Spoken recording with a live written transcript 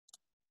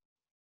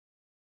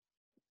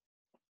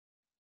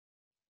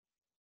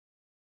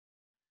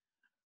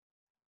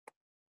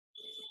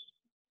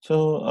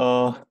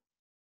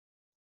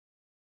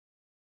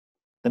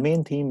The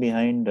main theme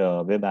behind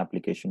web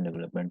application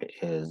development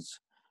is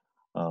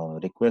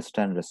request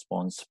and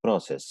response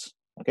process.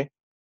 Okay.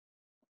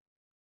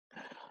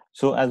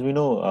 So as we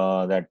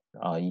know that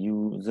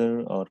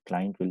user or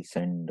client will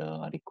send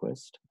a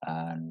request,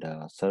 and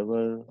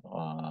server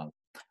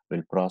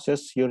will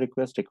process your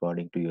request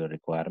according to your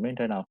requirement,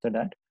 and after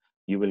that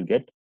you will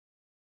get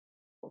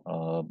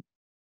uh,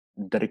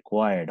 the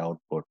required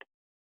output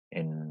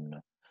in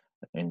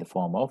the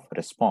form of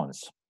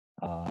response.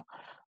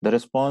 The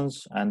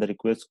response and the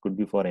request could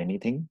be for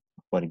anything.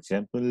 For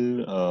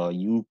example,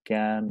 you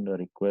can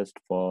request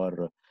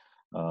for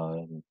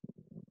uh,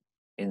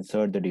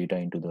 insert the data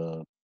into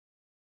the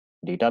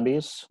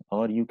database,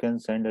 or you can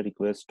send a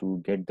request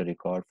to get the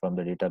record from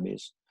the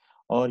database,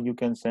 or you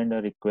can send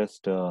a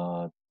request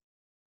to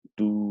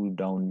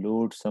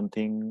download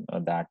something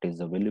that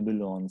is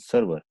available on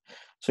server.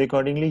 So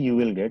accordingly you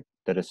will get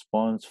the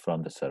response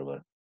from the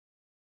server.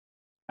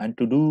 And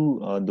to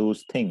do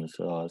those things,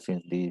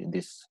 since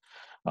this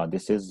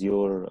is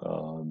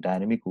your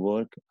dynamic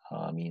work,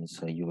 means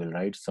you will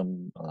write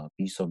some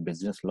piece of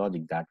business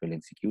logic that will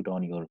execute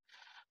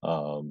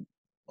um,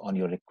 on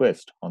your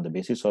request. On the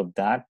basis of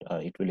that,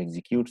 it will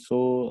execute.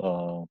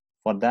 So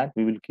for that,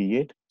 we will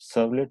create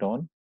servlet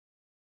on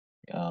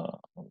uh,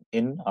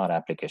 in our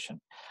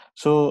application.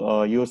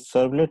 So your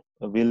servlet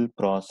will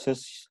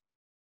process,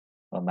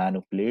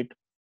 manipulate,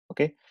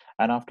 okay,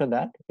 and after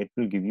that, it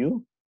will give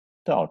you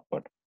the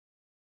output.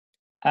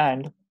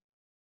 And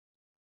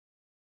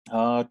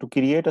to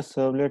create a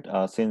servlet,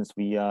 since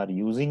we are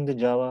using the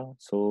Java,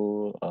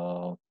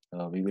 so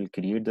we will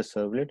create the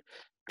servlet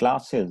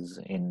classes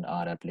in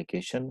our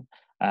application.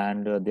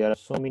 And there are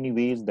so many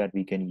ways that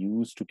we can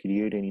use to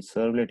create any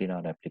servlet in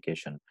our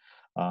application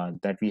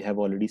that we have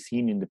already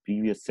seen in the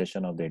previous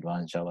session of the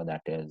advanced Java.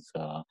 That is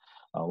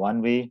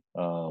one way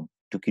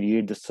to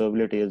create the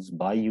servlet is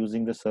by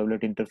using the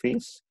servlet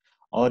interface,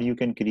 or you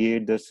can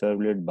create the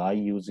servlet by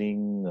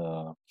using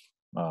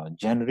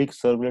generic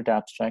servlet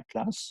abstract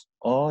class,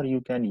 or you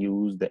can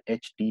use the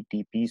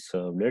HTTP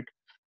servlet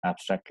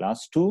abstract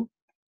class to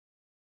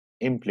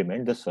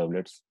implement the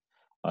servlets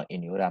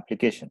in your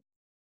application.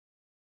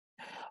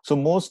 So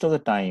most of the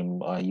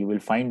time, you will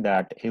find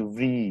that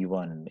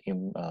everyone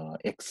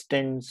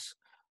extends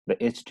the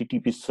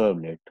HTTP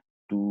servlet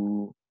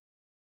to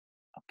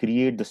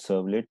create the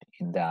servlet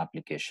in the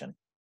application.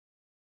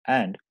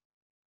 And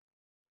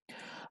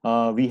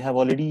we have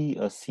already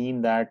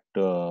seen that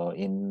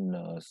in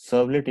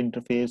servlet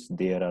interface,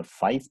 there are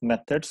 5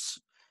 methods.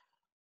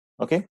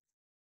 Okay.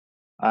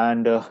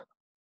 And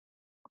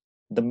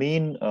the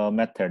main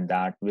method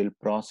that will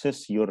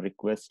process your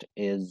request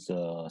is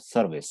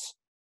service.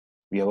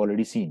 We have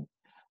already seen.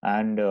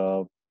 And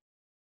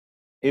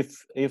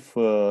if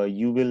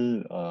you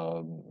will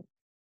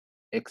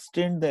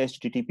extend the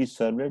HTTP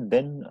servlet,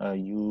 then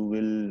you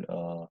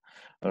will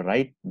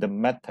write the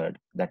method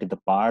that is the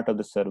part of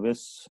the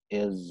service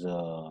is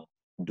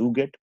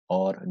doGet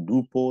or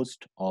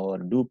doPost or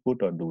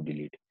doPut or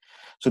doDelete.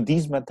 So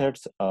these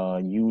methods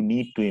you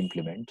need to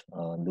implement,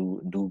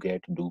 do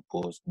get, do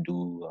post,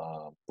 do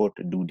put,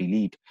 do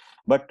delete.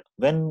 But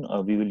when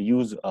we will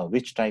use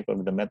which type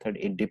of the method,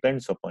 it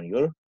depends upon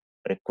your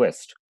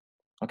request.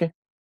 Okay.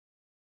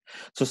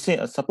 So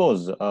say,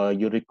 suppose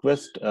your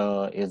request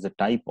is the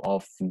type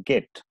of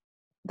get,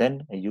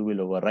 then you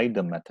will override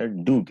the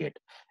method doGet.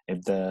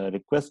 If the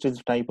request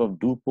is type of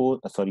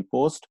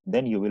post,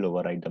 then you will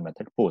override the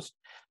method post.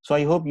 So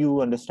I hope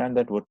you understand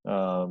that what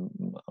uh,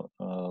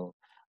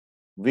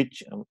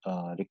 which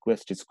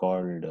request is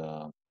called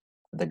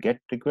the get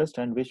request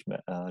and which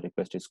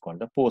request is called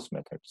the post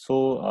method.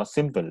 So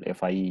simple.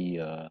 If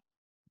I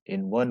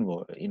in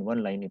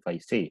one line, if I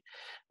say,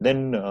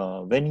 then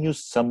when you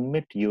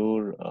submit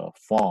your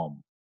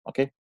form,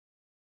 okay,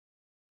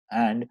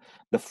 and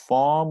the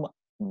form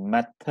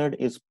method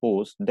is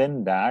post,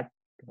 then that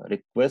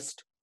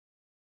request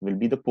will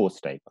be the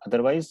post type.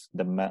 Otherwise,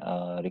 the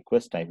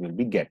request type will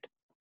be get.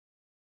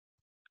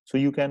 So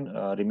you can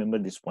remember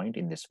this point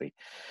in this way.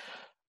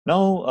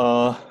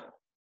 Now,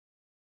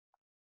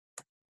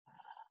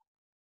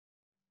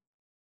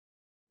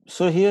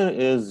 so here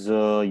is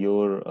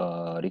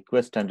your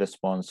request and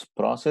response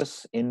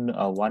process in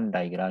one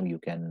diagram. You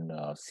can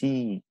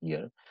see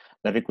here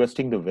that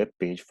requesting the web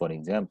page, for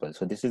example.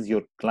 So this is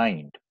your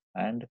client,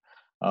 and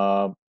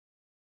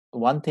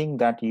one thing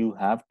that you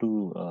have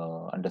to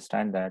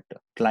understand, that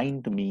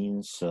client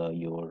means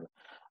your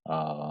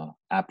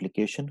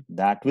application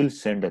that will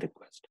send a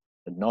request,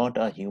 not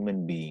a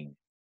human being.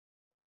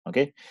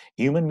 Okay,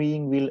 human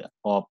being will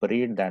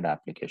operate that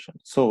application.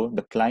 So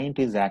the client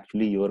is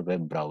actually your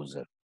web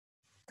browser.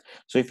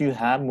 So if you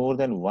have more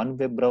than one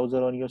web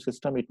browser on your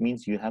system, it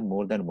means you have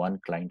more than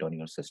one client on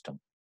your system.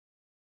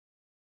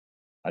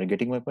 Are you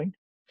getting my point?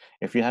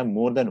 If you have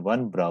more than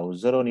one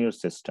browser on your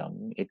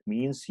system, it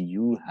means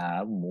you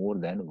have more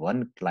than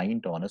one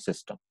client on a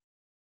system.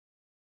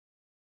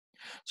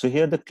 So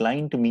here the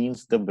client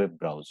means the web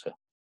browser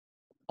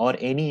or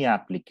any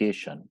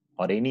application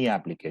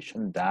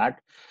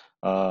that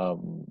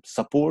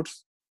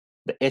supports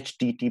the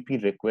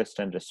HTTP request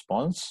and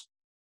response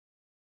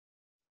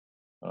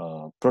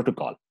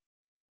protocol.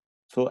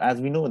 So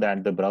as we know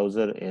that the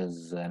browser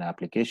is an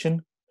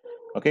application,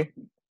 okay,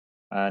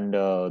 and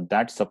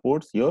that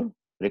supports your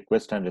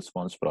request and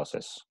response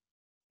process.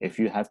 If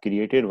you have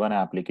created one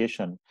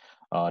application,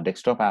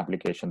 desktop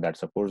application that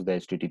supports the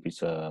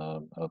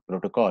HTTP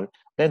protocol,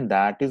 then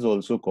that is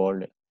also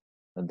called,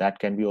 that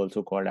can be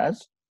also called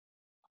as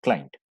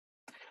client.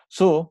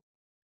 So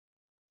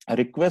a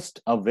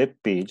request a web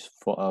page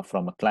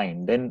from a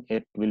client, then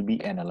it will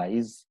be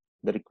analyze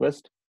the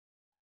request.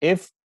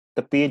 If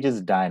the page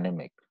is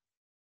dynamic,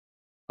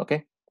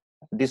 okay,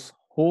 this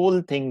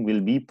whole thing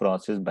will be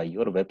processed by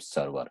your web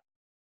server.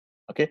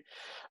 Okay,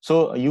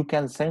 so you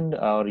can send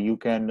or you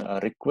can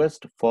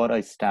request for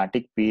a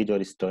static page or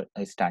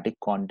a static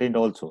content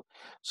also.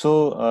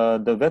 So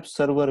the web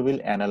server will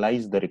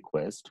analyze the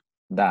request,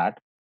 that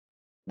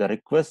the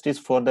request is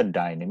for the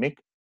dynamic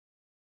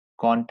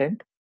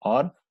content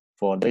or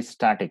for the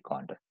static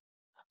content.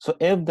 So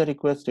if the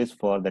request is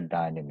for the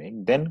dynamic,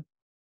 then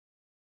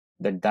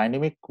the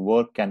dynamic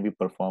work can be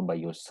performed by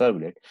your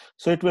servlet.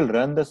 So it will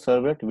run the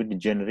servlet which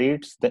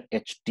generates the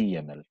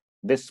HTML.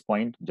 This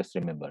point just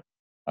remember.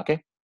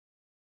 Okay,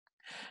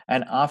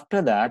 and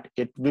after that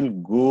it will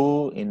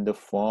go in the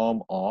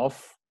form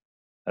of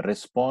a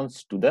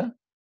response to the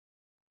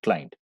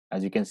client,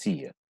 as you can see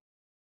here.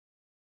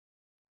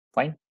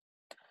 Fine.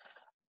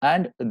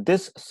 And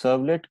this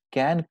servlet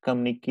can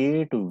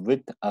communicate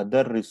with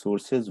other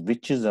resources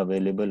which is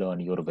available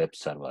on your web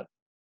server.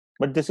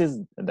 But this is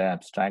the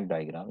abstract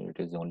diagram. It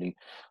is only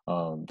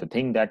the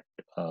thing that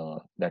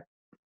that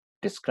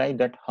describe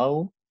that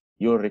how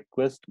your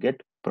request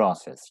get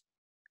processed.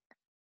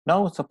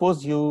 Now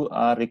suppose you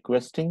are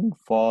requesting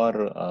for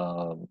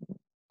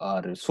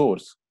a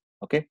resource,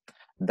 okay,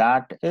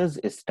 that is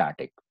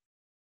static,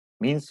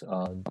 means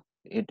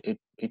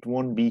it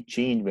won't be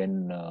changed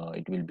when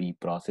it will be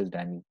processed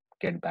and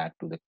get back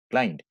to the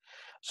client.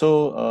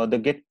 So the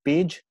get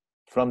page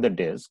from the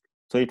disk,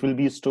 so it will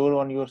be stored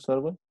on your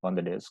server on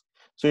the disk.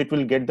 So it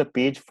will get the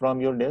page from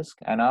your disk,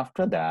 and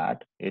after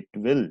that it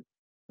will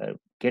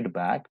get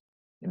back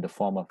in the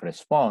form of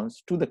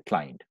response to the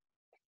client.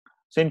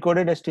 So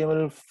encoded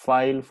HTML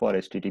file for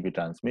HTTP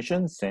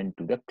transmission sent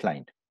to the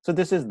client. So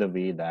this is the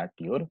way that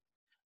your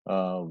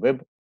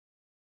web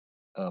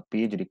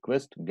page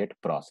request get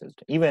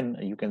processed. Even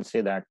you can say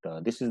that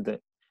this is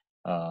the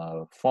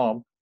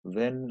form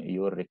when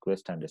your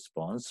request and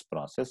response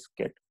process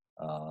get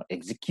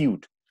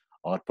execute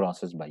or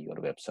processed by your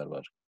web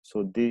server.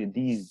 So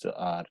these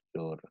are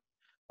your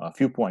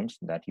few points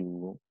that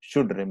you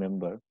should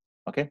remember,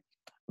 okay,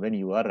 when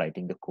you are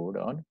writing the code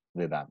on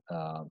web app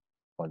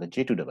for the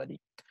J2EE.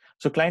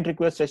 So client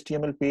request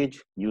HTML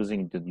page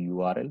using the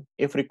URL.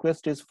 If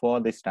request is for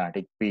the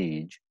static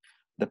page,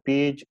 the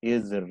page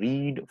is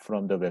read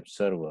from the web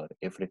server.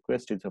 If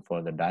request is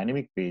for the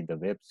dynamic page, the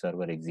web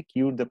server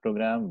execute the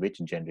program which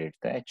generates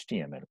the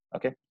HTML.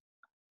 Okay.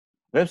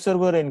 Web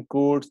server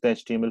encodes the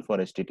HTML for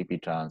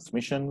HTTP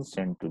transmission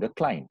sent to the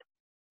client.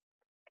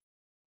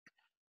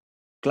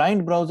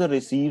 Client browser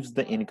receives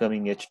the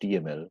incoming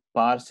HTML,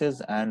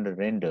 parses and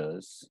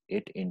renders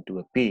it into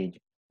a page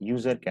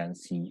user can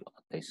see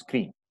on the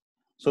screen.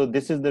 So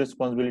this is the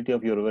responsibility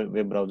of your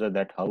web browser,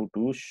 that how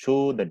to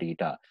show the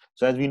data.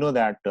 So as we know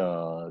that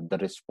the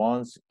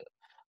response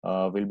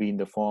will be in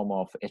the form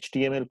of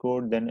HTML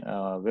code, then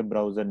web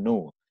browser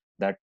know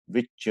that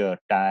which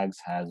tags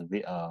has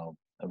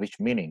which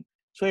meaning.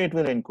 So it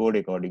will encode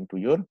according to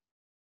your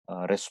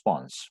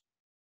response.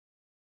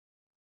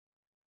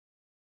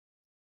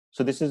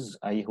 So this is,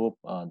 I hope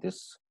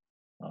this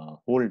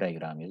whole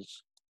diagram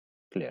is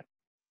clear.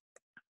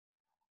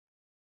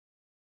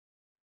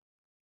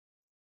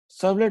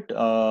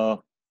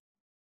 Servlet,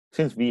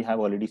 since we have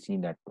already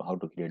seen that how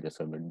to create the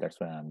servlet, that's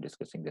why I'm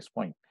discussing this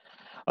point.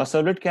 A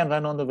servlet can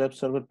run on the web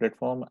server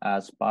platform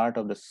as part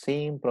of the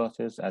same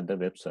process as the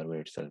web server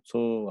itself.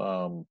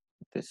 So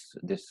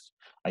this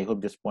I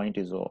hope this point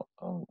is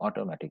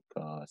automatic,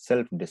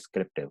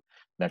 self-descriptive,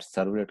 that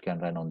servlet can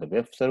run on the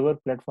web server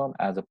platform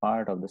as a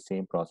part of the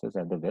same process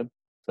as the web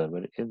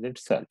server is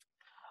itself.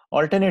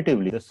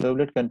 Alternatively, the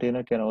servlet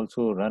container can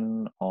also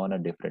run on a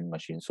different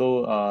machine.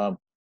 So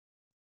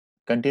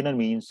container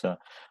means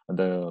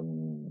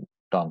the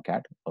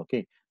Tomcat.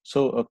 Okay,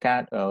 so a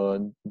cat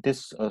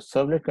this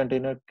servlet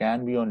container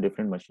can be on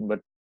different machine,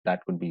 but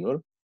that could be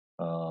your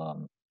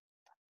um,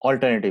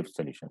 alternative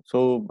solution.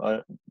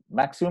 So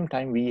maximum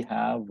time we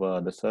have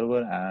the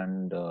server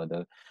and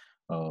the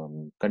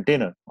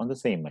container on the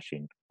same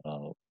machine.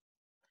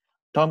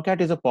 Tomcat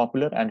is a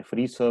popular and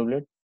free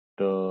servlet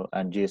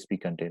and JSP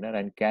container,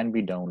 and can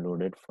be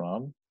downloaded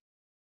from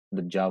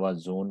the Java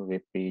Zone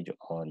web page,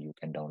 or you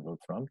can download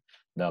from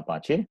the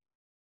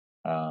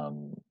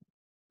um,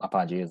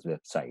 Apache's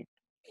website.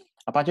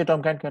 Apache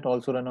Tomcat can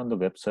also run on the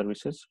web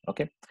services.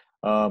 Okay,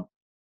 uh,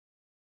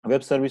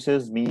 web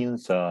services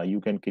means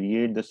you can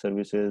create the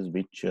services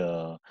which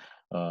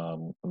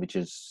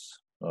is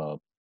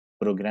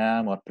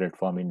program or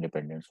platform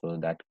independent. So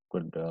that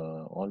could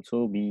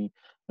also be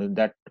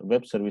that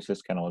web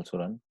services can also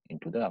run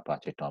into the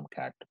Apache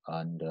Tomcat.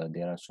 And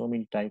there are so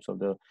many types of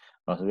the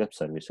web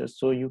services.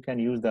 So you can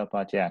use the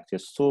Apache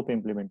Access SOAP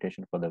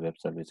implementation for the web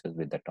services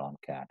with the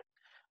Tomcat.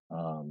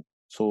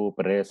 SOAP,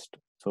 REST.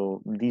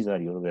 So these are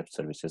your web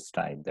services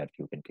type that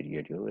you can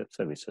create your web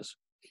services.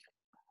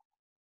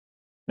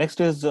 Next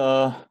is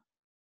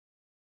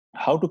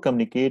how to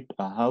communicate,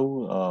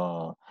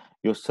 how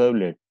your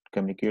servlet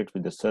communicates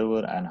with the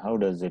server, and how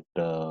does it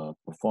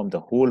perform the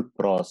whole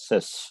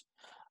process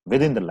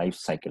within the life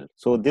cycle.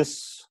 So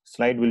this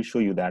slide will show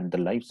you that the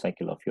life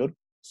cycle of your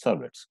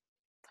servlets.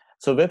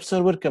 So web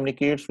server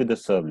communicates with the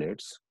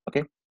servlets,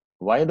 okay,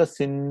 via the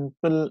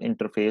simple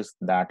interface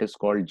that is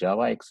called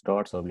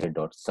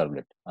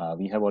javax.servlet.servlet.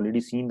 We have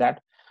already seen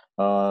that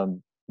the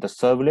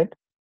servlet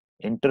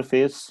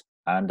interface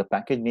and the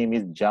package name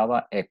is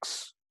Java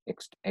X,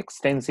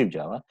 extensive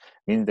Java,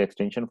 means the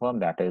extension form,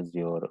 that is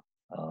your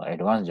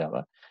advanced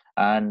Java.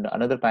 And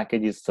another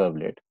package is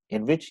servlet,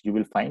 in which you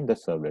will find the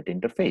servlet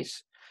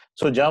interface.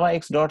 So Java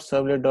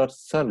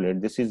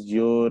X.servlet.servlet, this is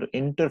your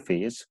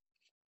interface.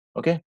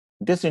 Okay,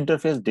 this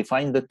interface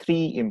defines the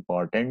three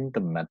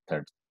important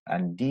methods,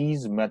 and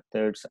these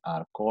methods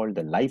are called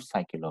the life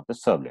cycle of the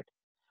servlet.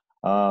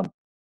 Uh,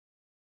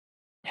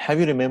 have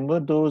you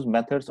remembered those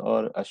methods,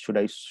 or should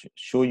I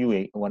show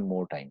you one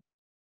more time?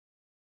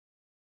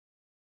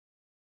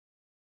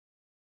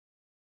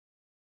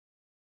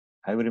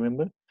 Have you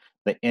remember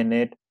the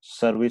init,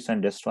 service,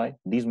 and destroy?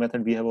 These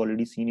methods we have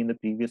already seen in the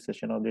previous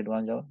session of the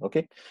advanced Java.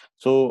 Okay,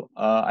 so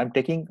I'm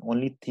taking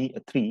only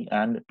three,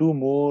 and two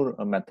more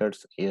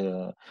methods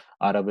are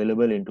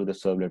available into the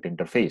servlet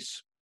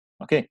interface.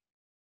 Okay,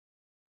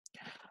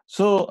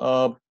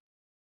 so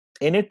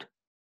init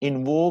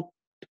invoke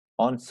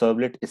on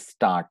servlet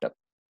startup.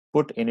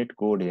 Put init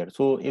code here.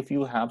 So if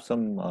you have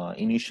some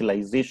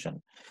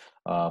initialization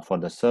for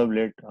the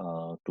servlet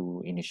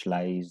to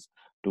initialize,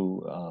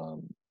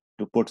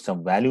 to put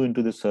some value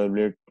into the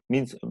servlet,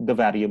 means the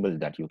variable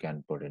that you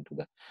can put into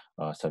the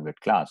servlet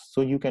class.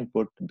 So you can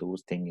put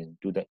those things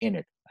into the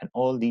init, and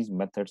all these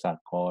methods are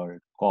called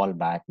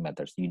callback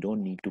methods. You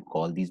don't need to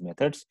call these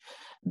methods.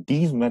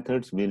 These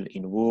methods will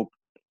invoke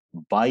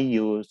by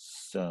your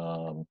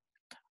um,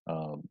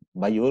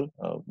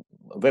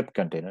 web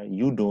container.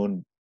 You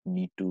don't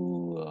need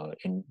to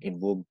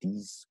invoke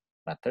these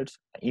methods.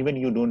 Even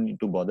you don't need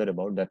to bother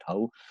about that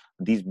how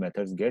these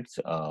methods gets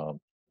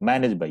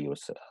managed by your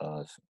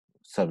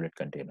servlet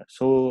container.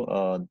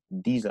 So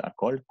these are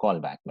called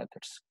callback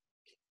methods.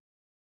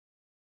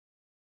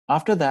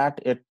 After that,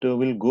 it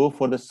will go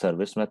for the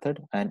service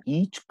method, and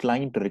each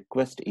client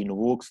request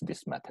invokes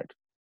this method.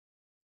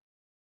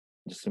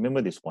 Just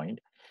remember this point.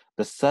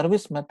 The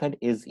service method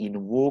is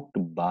invoked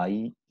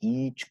by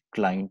each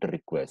client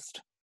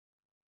request.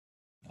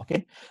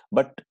 Okay,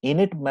 but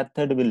init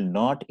method will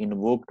not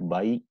invoked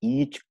by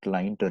each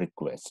client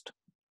request.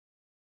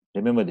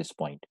 Remember this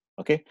point.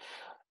 Okay,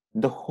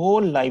 the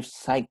whole life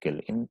cycle,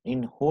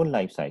 in whole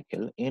life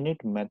cycle,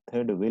 init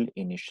method will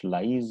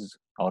initialize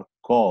or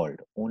called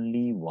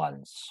only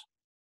once.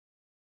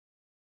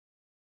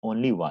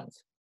 Only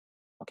once.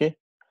 Okay,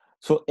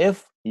 so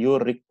if your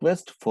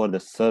request for the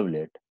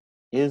servlet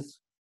is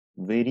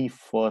very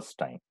first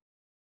time,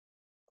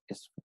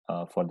 is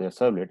for their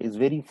servlet is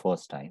very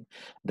first time,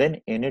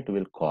 then init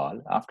will call.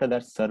 After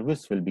that,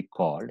 service will be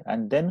called,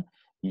 and then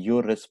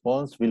your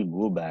response will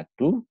go back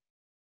to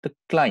the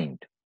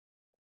client.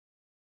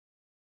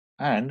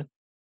 And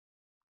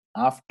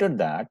after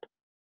that,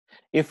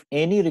 if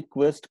any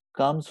request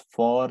comes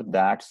for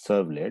that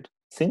servlet,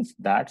 since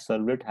that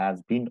servlet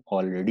has been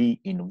already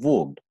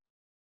invoked,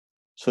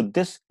 so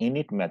this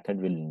init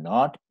method will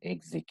not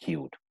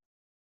execute.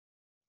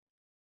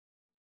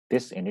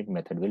 This init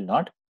method will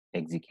not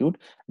execute.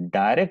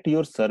 Direct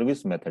your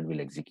service method will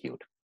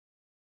execute.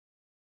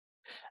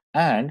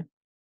 And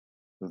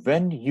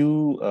when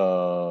you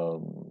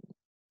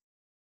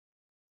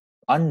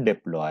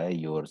undeploy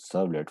your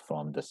servlet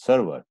from the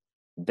server,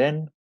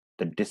 then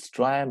the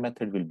destroy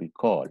method will be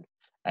called,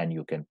 and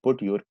you can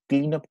put your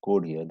cleanup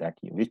code here, that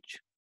which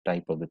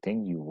type of the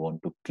thing you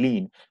want to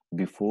clean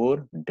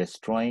before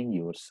destroying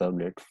your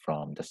servlet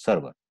from the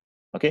server.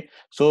 Okay,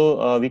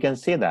 so we can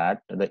say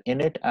that the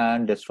init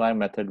and destroy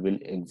method will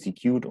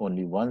execute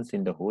only once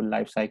in the whole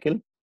life cycle.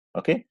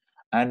 Okay,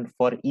 and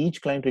for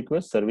each client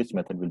request, service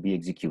method will be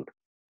executed.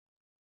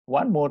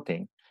 One more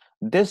thing,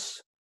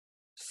 this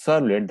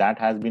servlet that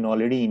has been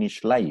already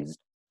initialized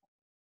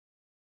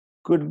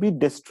could be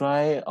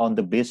destroyed on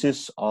the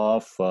basis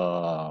of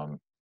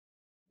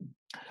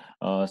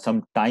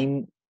some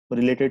time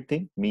related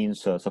thing.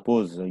 Means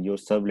suppose your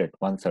servlet,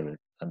 one servlet,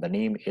 and the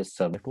name is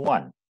servlet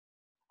 1,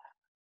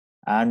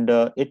 and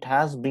it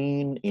has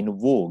been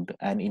invoked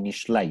and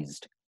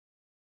initialized,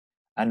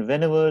 and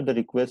whenever the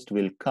request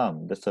will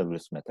come, the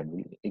service method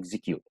will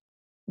execute.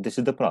 This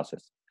is the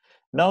process.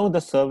 Now the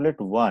servlet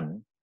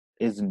 1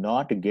 is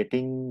not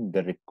getting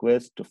the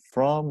request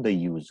from the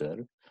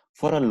user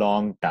for a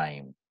long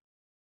time.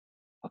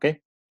 Okay,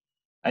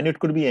 and it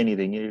could be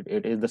anything.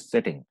 It is the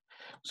setting.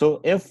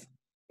 So if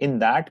in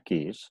that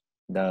case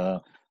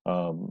the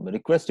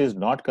request is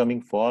not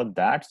coming for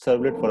that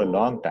servlet for a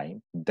long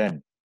time,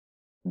 then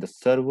the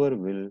server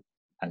will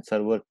and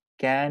server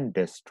can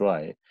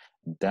destroy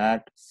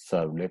that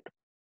servlet.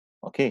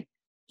 Okay,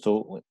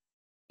 so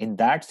in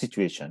that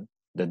situation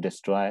the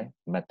destroy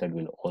method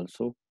will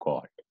also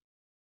call.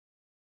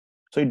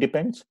 So it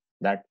depends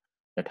that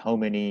how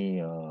many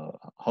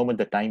how much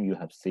the time you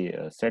have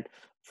set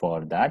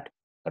for that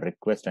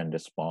request and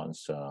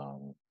response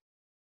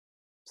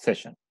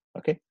session.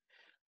 Okay,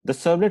 the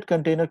servlet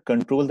container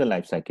control the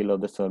lifecycle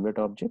of the servlet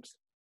objects,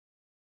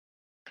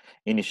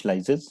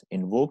 initializes,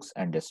 invokes,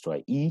 and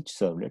destroy each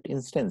servlet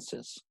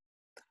instances.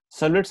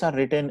 Servlets are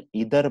written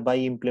either by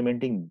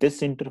implementing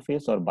this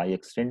interface or by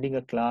extending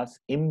a class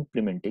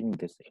implementing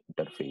this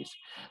interface.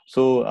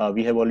 So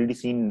we have already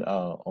seen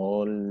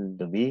all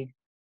the way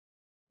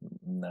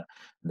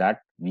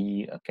that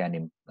we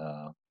can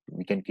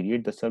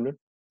create the servlet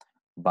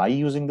by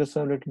using the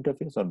servlet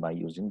interface or by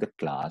using the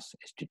class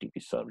HTTP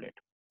servlet.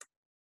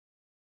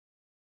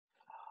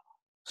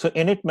 So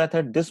init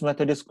method, this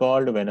method is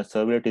called when a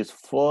servlet is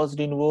first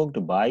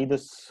invoked by the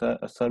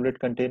servlet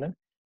container.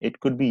 It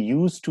could be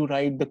used to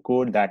write the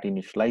code that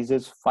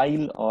initializes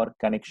file or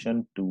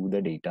connection to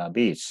the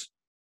database.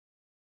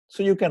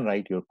 So you can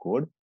write your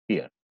code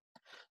here.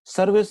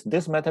 Service,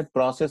 this method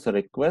process a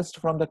request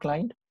from the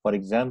client, for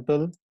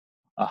example,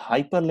 a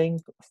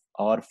hyperlink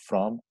or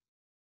form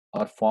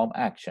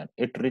action.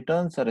 It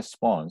returns a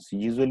response,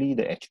 usually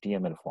the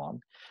HTML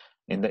form,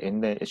 in the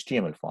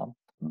HTML form,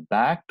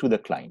 back to the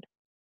client.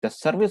 The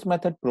service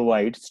method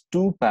provides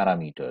two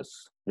parameters.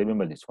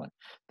 Remember this one.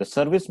 The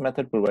service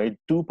method provides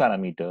two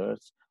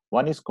parameters.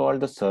 One is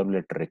called the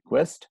servlet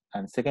request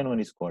and second one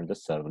is called the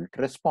servlet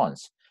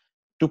response.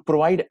 To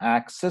provide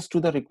access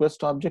to the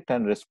request object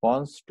and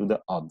response to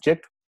the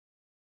object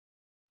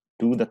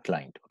to the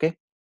client. Okay.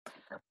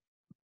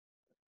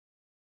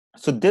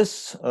 So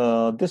this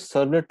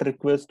servlet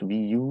request we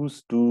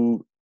use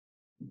to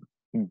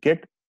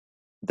get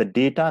the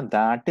data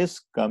that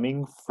is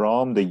coming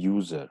from the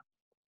user.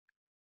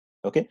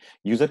 Okay,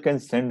 user can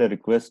send a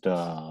request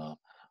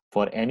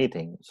for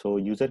anything. So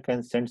user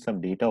can send some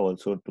data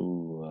also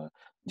to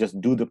just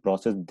do the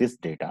process this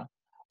data.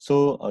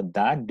 So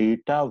that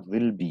data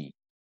will be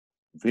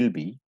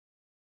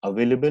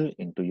available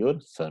into your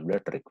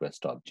servlet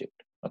request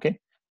object. Okay,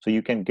 so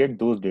you can get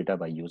those data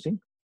by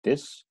using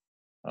this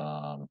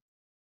a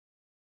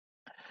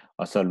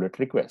servlet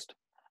request.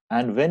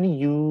 And when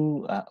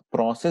you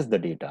process the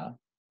data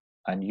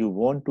and you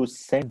want to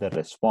send the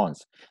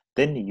response,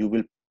 then you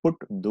will put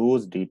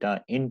those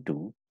data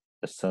into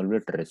the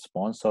servlet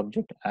response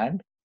object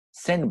and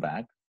send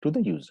back to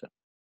the user.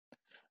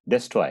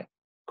 Destroy,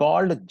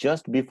 called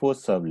just before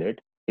servlet,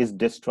 is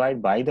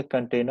destroyed by the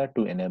container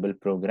to enable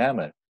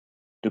programmer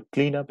to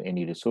clean up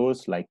any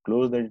resource like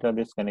close the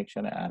database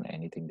connection and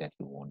anything that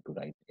you want to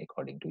write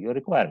according to your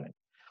requirement.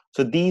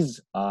 So these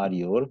are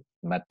your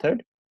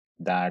method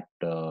that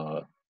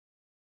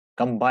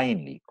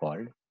combinedly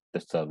called the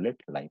servlet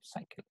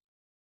lifecycle.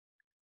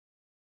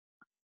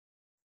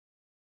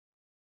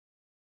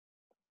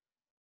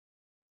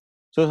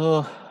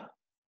 So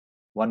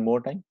one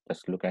more time,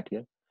 just look at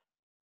here.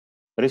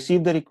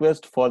 Receive the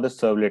request for the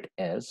servlet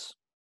S.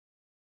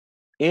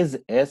 Is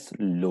S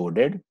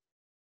loaded?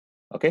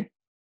 Okay.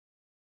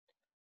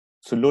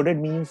 So loaded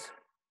means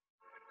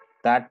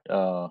that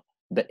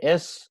the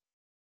S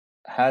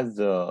has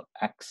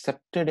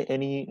accepted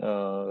any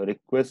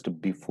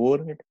request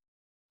before it.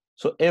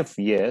 So if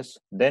yes,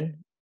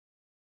 then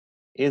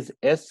is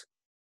S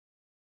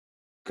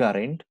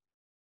current?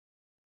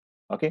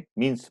 Okay,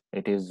 means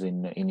it is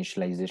in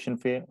initialization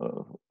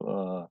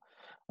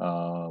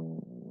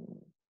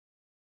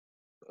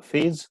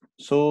phase.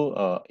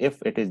 So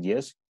if it is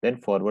yes, then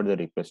forward the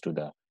request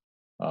to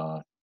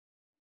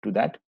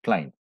that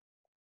client.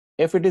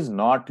 If it is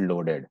not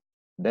loaded,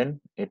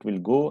 then it will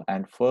go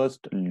and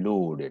first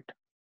load it.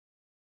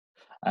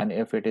 And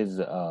if it is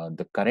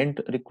the current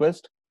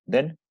request,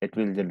 then it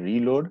will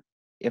reload.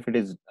 If it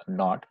is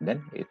not,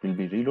 then it will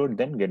be reload,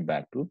 then get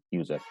back to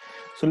user.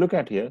 So look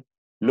at here,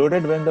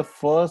 loaded when the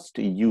first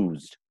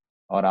used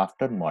or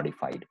after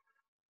modified.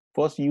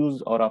 First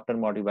use or after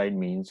modified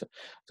means,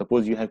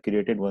 suppose you have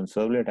created one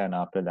servlet and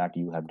after that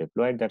you have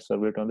deployed that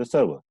servlet on the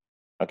server.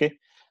 Okay,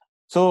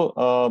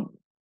 so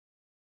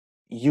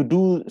you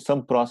do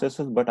some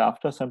processes, but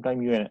after some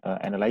time you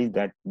analyze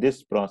that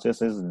this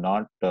process is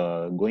not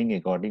going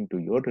according to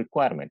your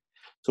requirement.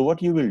 So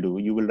what you will do,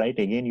 you will write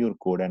again your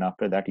code, and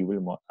after that you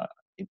will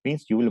it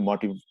means you will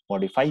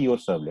modify your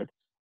servlet,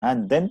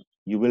 and then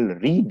you will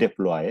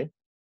redeploy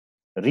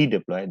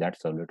that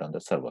servlet on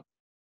the server.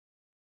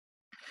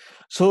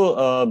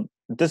 So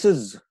this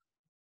is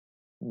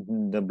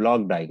the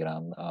block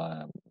diagram,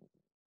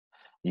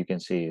 you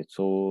can say.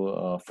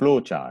 So flow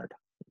chart,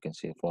 you can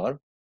say, for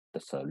the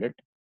servlet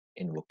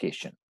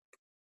invocation.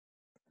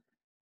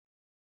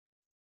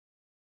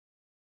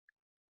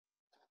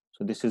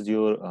 So this is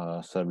your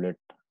servlet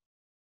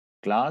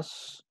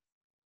class.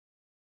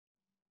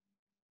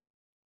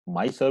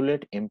 my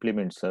servlet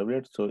implement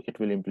servlet, so it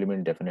will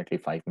implement definitely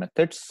 5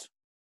 methods,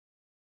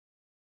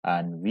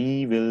 and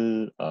we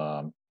will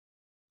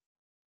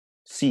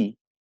see,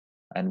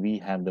 and we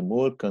have the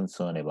more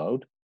concern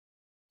about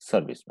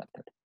service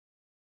method.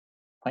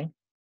 Fine.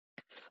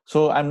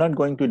 So I'm not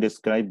going to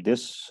describe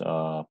this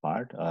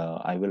part.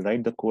 I will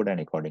write the code, and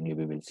accordingly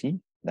we will see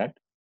that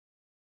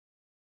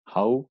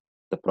how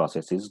the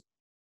process is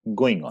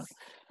going on.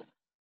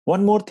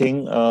 One more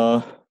thing,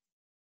 I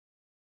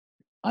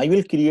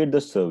will create the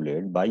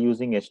servlet by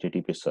using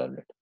HTTP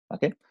servlet.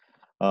 Okay.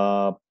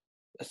 Uh,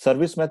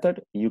 Service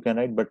method you can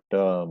write, but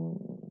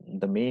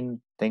the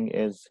main thing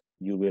is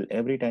you will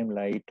every time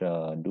write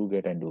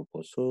doGet and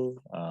doPost. So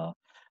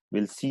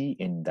we'll see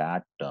in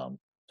that term.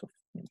 So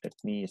let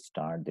me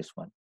start this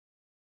one.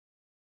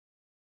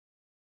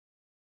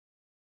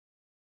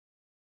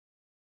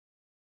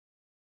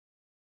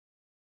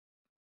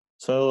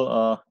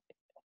 So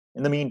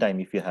in the meantime,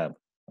 if you have,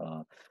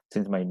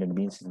 since my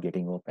NetBeans is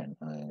getting open,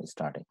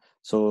 starting,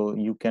 so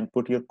you can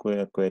put your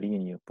query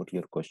and you put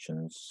your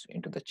questions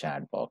into the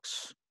chat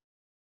box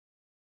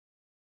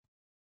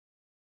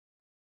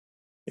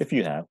if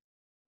you have.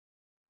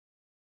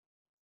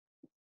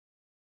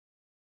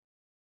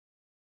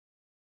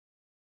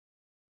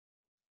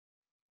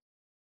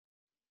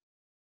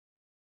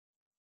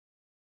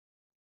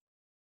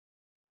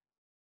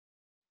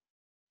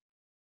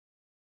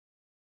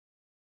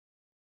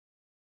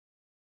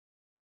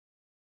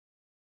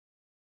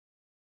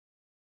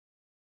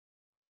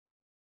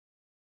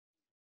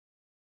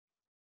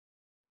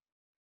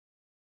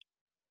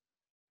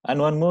 And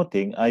one more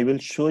thing, I will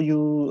show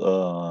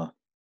you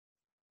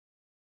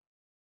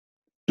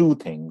two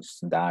things,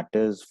 that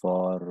is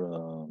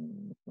for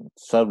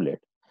servlet.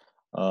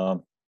 Uh,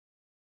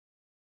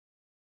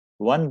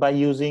 One by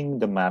using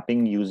the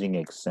mapping using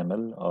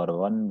XML, or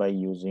one by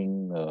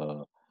using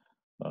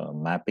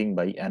mapping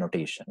by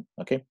annotation.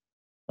 Okay.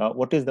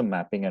 What is the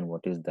mapping and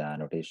what is the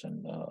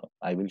annotation?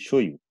 I will show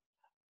you.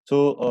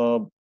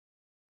 So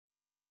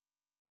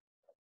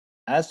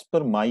as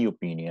per my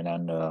opinion,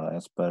 and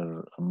as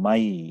per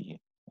my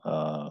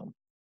uh,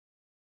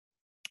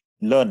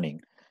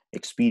 learning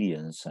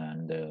experience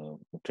and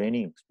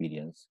training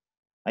experience,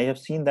 I have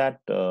seen that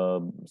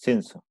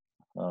since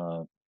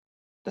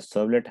the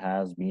servlet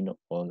has been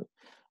all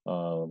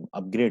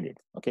upgraded.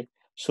 Okay.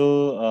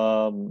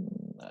 So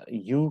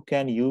you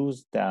can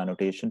use the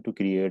annotation to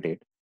create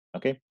it.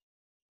 Okay.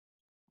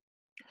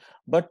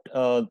 But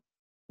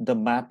the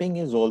mapping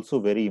is also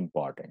very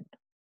important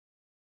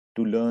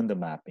to learn the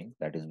mapping,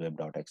 that is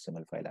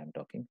web.xml file I'm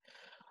talking.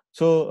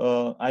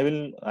 So I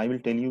will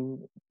tell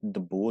you the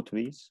both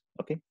ways.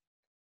 Okay.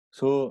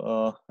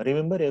 So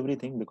remember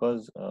everything,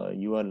 because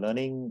you are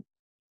learning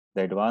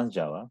the advanced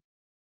Java,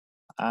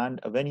 and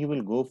when you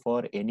will go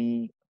for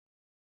any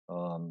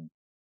um,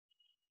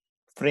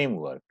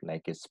 framework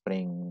like a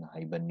Spring,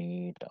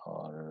 Hibernate,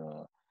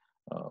 or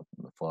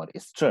for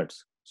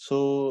struts,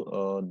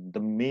 so the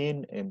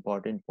main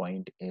important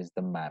point is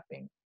the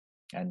mapping,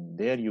 and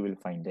there you will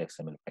find the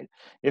XML file.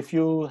 If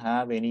you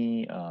have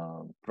any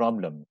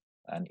problem,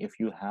 and if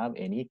you have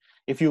any,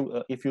 if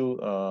you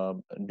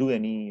do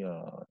any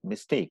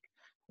mistake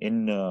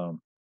in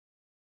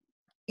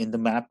in the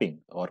mapping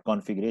or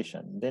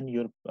configuration, then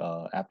your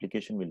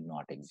application will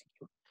not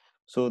execute.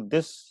 So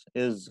this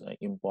is an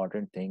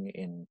important thing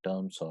in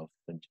terms of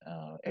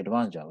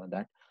advanced Java,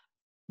 that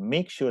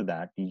make sure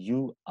that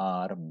you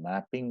are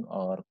mapping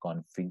or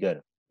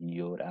configure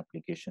your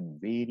application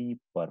very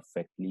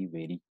perfectly,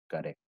 very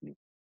correctly.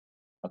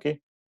 Okay.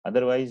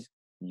 Otherwise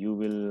you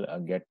will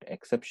get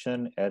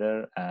exception,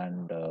 error,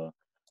 and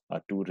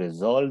to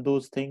resolve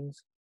those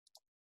things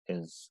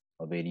is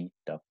a very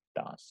tough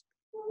task.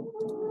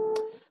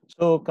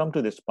 So come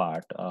to this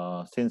part.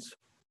 Since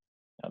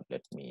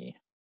let me,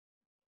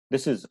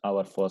 this is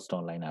our first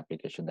online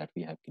application that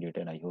we have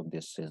created. I hope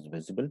this is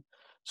visible.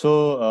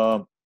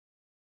 So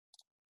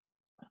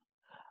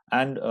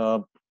and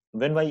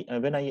when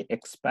I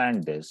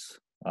expand this,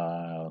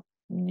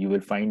 you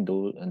will find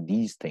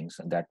these things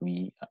that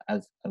we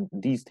as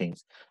these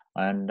things,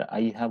 and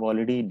I have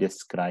already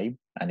described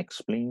and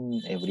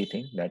explained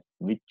everything, that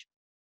which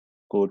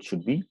code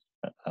should be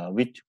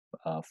which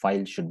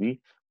file should be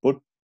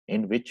put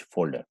in which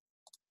folder.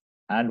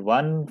 And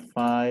one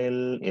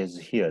file is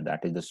here,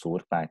 that is the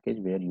source package,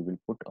 where you will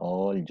put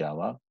all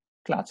Java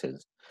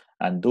classes.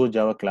 And those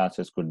Java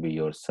classes could be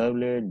your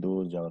servlet,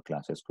 those Java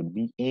classes could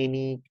be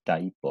any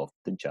type of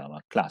the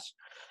Java class.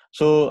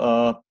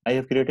 So I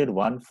have created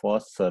one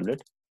first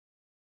servlet,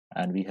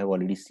 and we have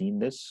already seen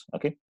this.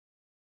 Okay.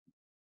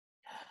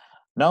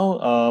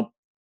 Now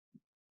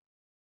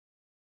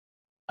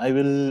I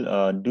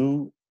will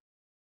do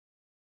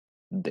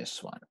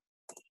this one.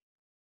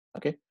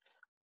 Okay.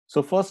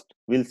 So first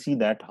we'll see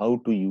that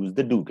how to use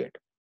the doGet.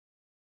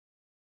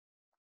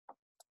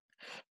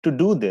 To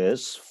do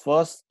this,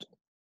 first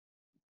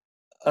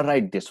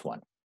write this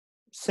one.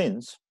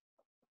 Since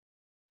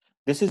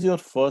this is your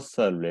first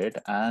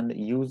servlet and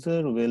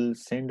user will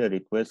send a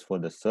request for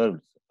the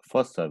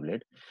first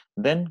servlet,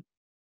 then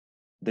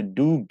the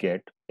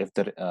doGet if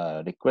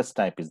the request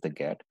type is the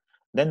get,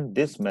 then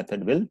this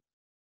method will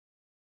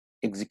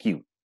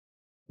execute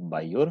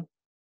by your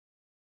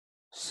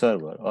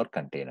server or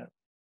container.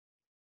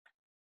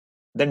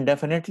 Then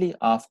definitely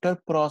after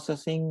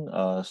processing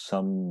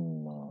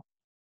some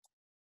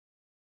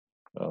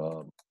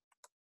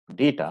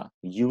data,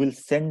 you will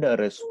send a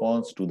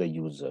response to the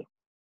user.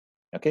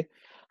 Okay,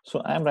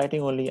 so I am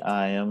writing only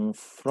I am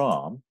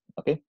from,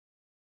 okay,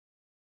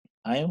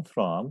 I am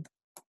from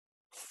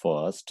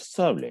First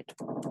Servlet.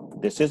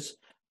 This is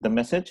the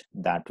message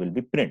that will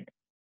be print.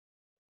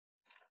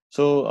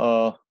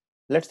 So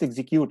let's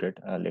execute it.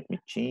 Let me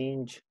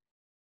change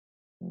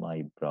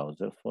my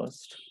browser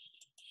first,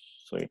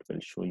 so it will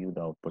show you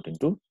the output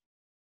into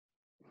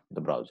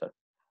the browser.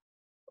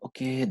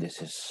 Okay,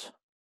 this is,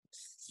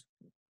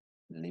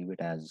 leave it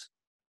as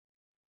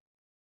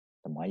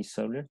the my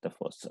servlet, the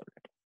first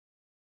servlet.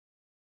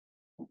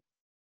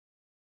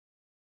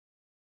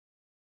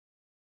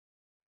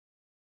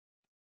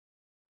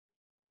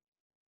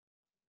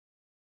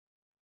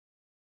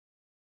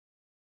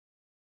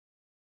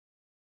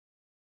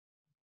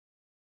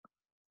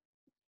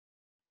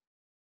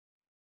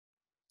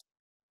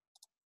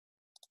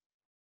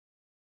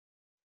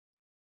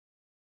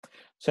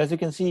 So as you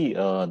can see,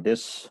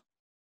 this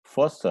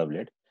first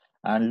servlet,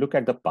 and look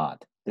at the path.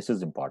 This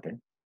is important.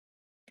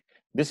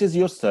 This is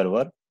your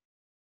server.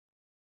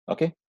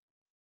 Okay,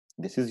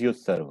 this is your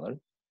server,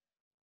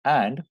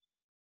 and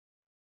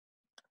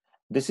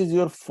this is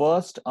your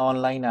first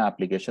online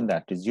application,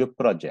 that is your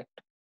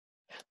project.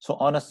 So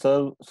on a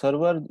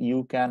server,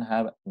 you can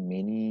have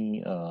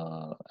many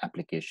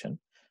application,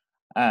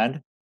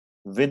 and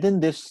within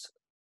this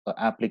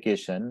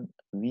application,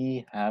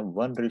 we have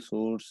one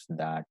resource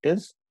that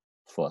is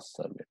First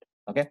Servlet.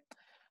 Okay,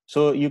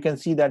 so you can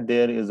see that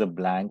there is a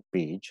blank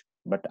page,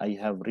 but I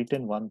have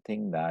written one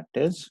thing, that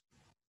is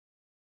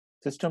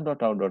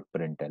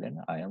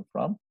system.out.println. I am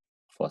from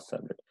First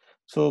Servlet.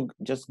 So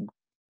just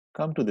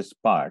come to this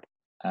part,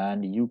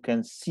 and you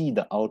can see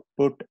the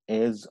output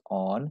is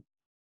on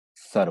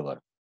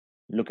server.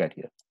 Look at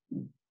here.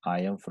 I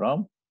am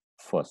from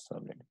First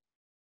Servlet.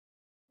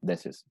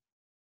 This is.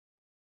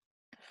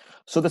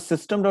 So the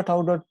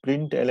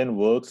system.out.println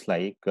works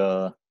like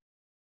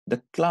the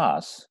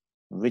class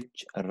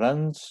which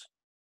runs,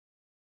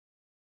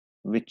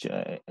 which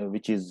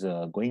is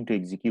going to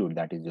execute,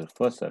 that is your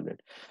First Servlet.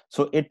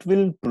 So it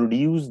will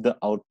produce the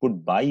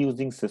output by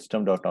using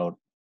system.out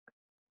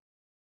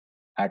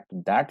at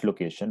that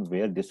location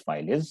where this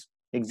file is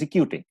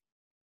executing.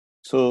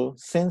 So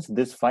since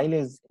this file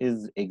is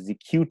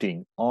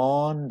executing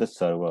on the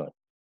server,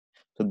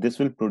 so this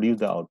will produce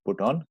the output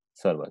on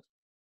server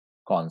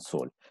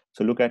console.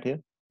 So look at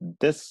here,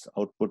 this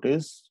output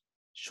is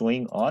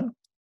showing on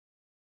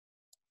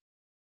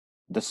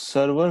the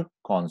server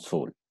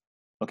console.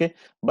 Okay,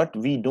 but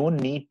we don't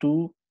need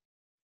to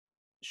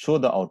show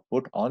the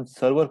output on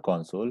server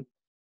console.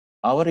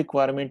 Our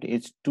requirement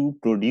is to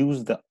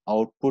produce the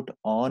output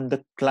on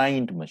the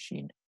client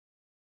machine,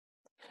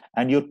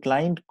 and your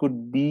client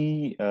could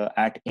be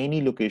at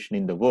any location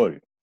in the world.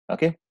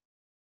 Okay,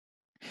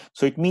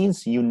 so it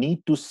means you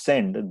need to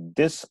send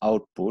this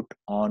output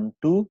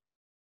onto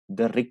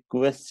the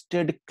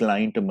requested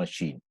client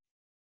machine.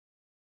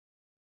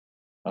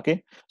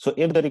 Okay, so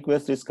if the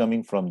request is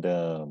coming from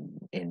the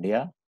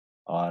India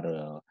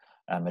or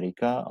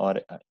America, or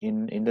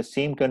in the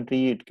same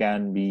country, it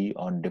can be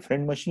on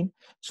different machine.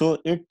 So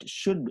it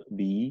should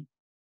be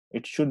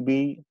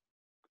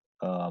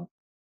uh,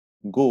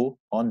 go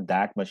on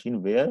that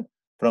machine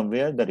from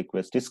where the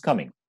request is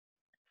coming.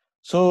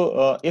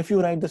 So if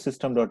you write the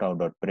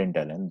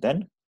system.out.println,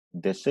 then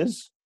this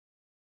is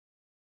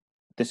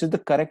the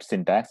correct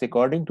syntax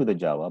according to the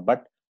Java,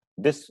 but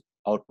this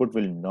output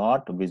will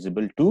not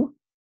visible to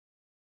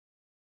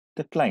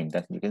the client,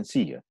 that you can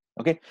see here.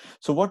 Okay,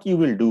 so what you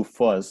will do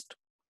first,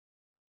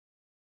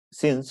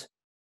 since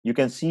you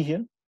can see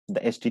here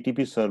the HTTP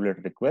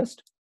servlet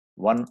request,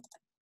 one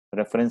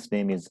reference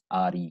name is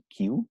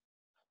REQ.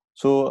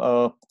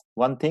 So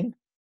one thing,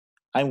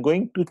 I'm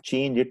going to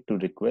change it to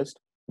request.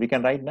 We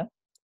can write now.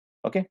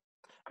 Okay,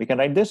 we can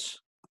write this.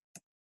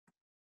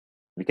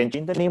 We can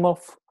change the name of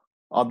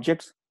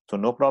objects, so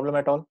no problem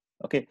at all.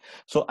 Okay,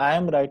 so I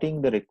am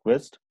writing the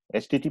request,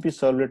 HTTP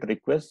servlet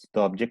request,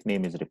 the object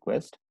name is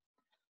request.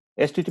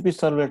 HTTP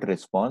servlet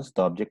response,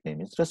 the object name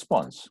is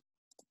response.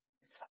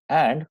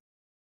 And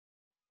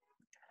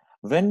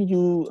when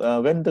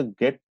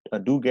the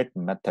doGet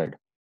method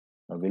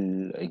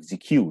will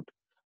execute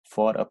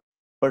for a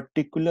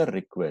particular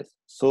request,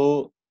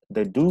 so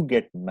the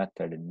doGet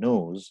method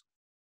knows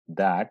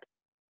that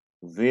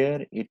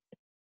where it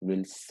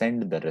will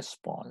send the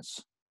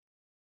response.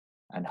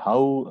 And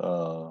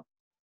how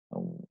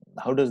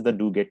does the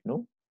doGet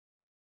know?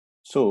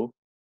 So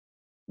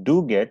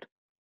doGet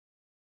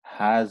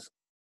has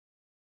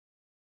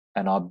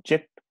an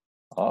object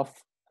of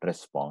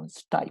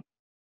response type.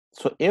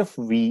 So if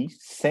we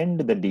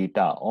send the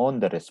data on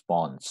the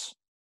response,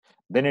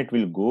 then it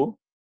will go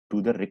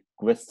to the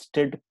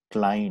requested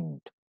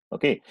client.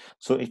 Okay,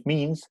 so it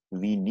means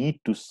we need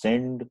to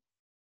send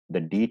the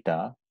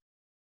data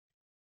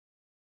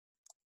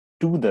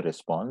to the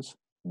response,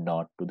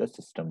 not to the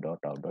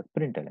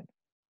system.out.println.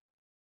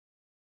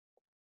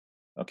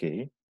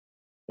 Okay,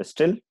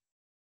 still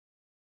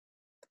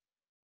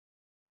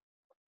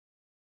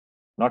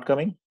not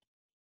coming?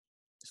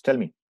 Just tell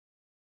me.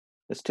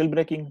 Still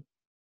breaking?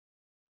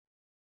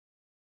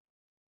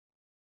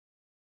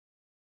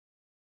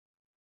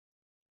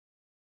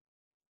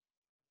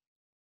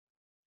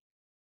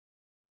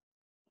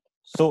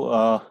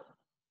 So,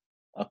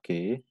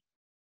 okay.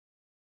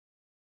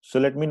 So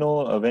let me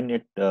know when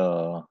it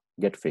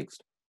get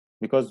fixed,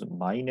 because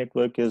my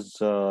network is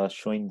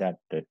showing that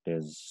it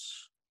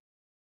is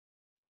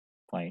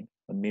fine.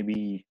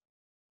 Maybe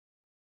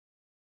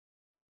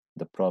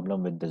the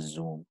problem with the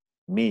Zoom,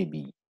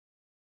 maybe.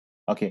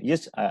 Okay,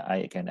 yes,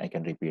 I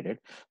can repeat it.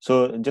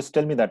 So just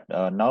tell me that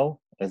now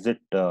is it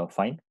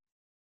fine?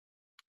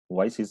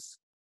 Voice is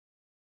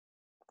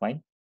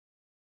fine?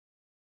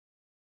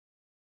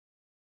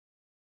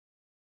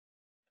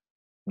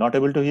 Not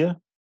able to hear?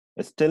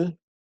 Still?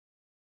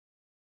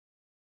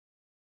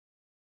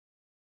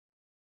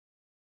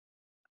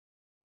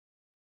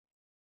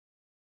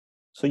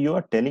 So you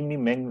are telling me,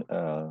 Meng,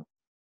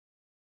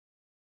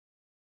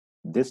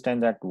 this time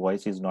that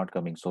voice is not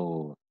coming.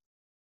 So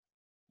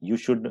you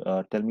should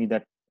tell me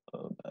that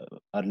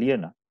earlier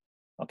now.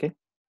 Okay,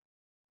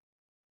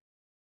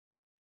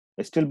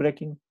 still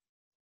breaking.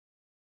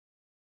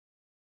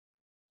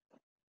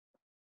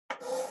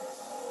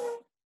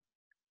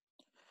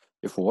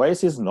 If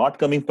voice is not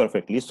coming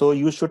perfectly, so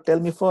you should tell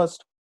me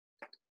first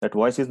that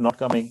voice is not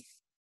coming,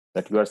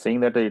 that you are saying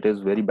that it is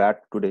very bad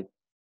today.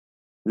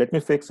 Let me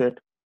fix it.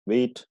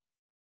 Wait.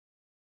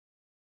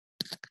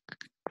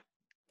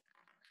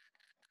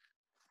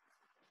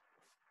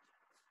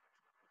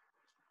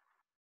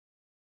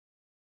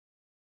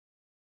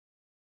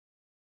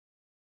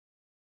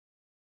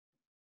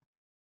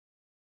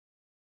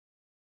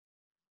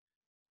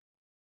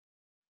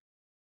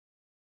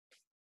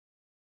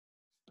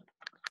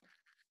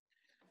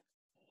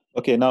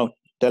 Okay, now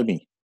tell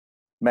me,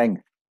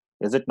 Meng,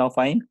 is it now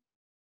fine?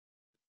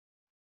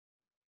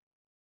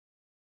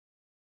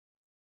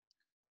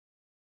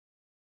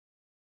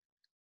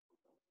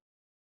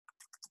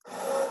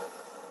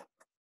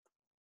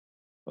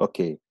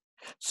 Okay.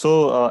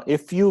 So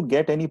if you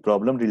get any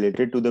problem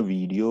related to the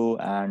video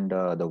and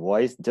the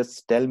voice,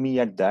 just tell me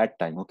at that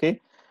time,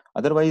 okay?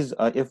 Otherwise,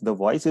 if the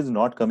voice is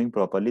not coming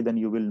properly, then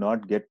you will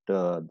not get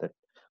that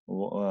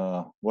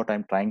what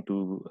I'm trying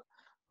to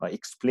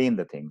explain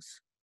the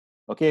things.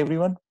 Okay,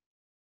 everyone?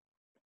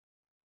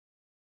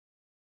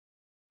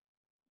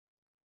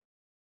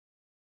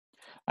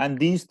 And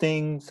these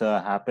things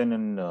happen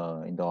in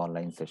the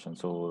online session,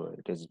 so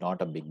it is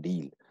not a big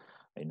deal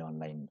in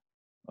online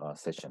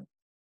session,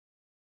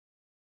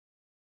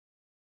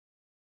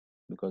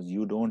 because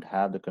you don't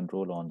have the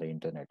control on the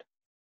internet.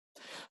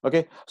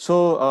 Okay,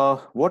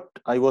 so what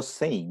I was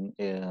saying,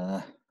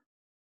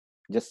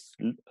 just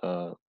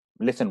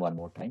listen one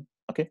more time.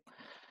 Okay,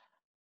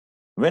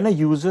 when a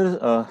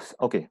user,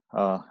 okay,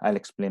 I'll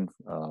explain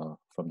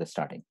from the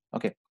starting.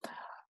 Okay,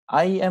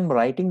 I am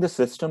writing the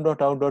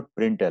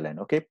system.out.println.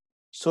 Okay,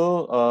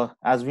 so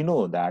as we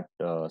know that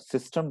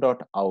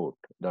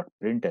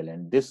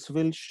system.out.println, this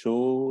will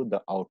show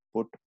the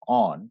output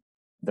on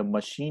the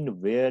machine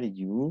where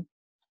you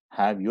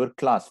have your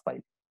class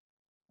file.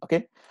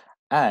 Okay,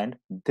 and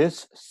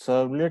this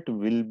servlet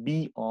will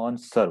be on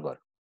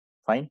server.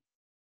 Fine.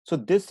 So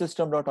this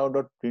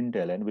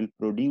system.out.println will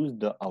produce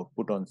the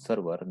output on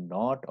server,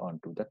 not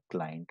onto the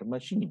client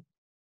machine.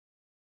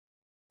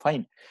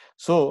 Fine.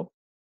 So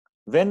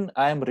when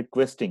I am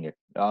requesting it,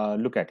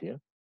 look at here.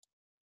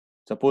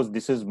 Suppose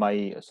this is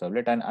my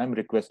servlet and I'm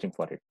requesting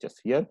for it just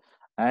here,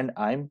 and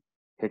I'm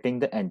hitting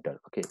the enter.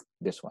 Okay,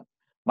 this one.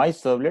 My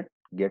servlet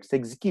gets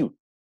execute,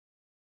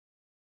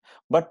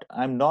 but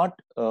I'm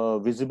not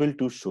visible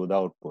to show the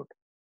output.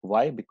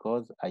 Why?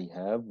 Because I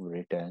have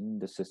written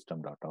the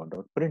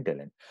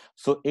system.out.println.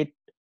 So it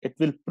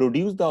will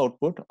produce the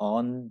output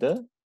on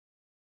the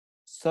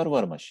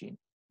server machine.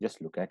 Just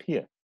look at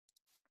here.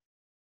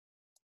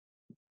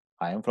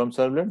 I am from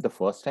servlet the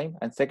first time,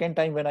 and second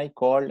time when I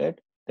called it,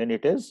 then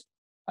it is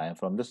I am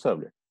from the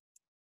servlet.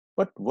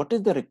 But what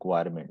is the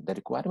requirement? The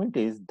requirement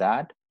is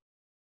that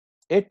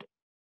it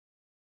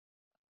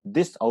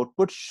this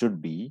output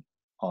should be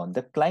on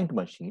the client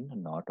machine,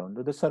 not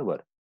onto the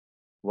server.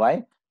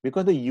 Why?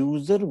 Because the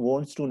user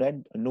wants to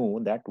know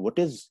that what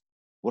is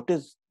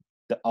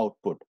the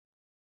output.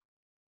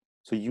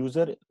 So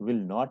user will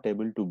not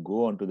able to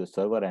go onto the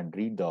server and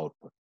read the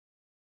output.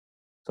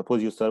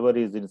 Suppose your server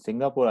is in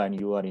Singapore and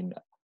you are in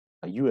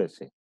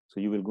USA. So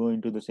you will go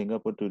into the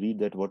Singapore to read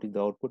that what is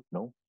the output?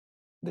 No,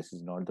 this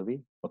is not the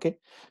way. Okay.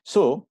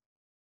 So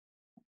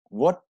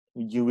what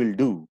you will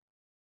do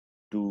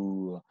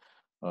to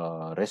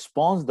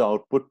respond the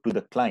output to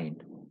the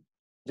client,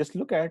 just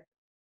look at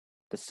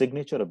the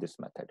signature of this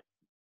method.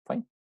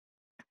 Fine.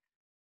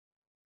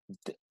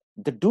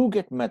 The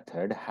doGet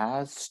method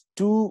has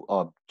two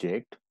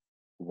objects.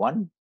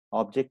 One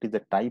object is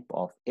the type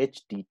of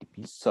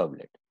HTTP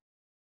servlet.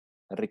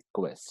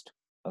 request.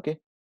 Okay.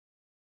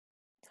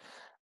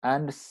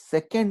 And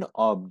second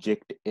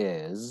object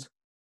is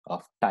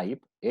of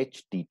type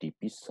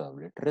HTTP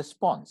servlet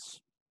response.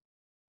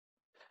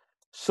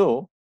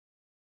 So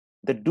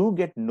the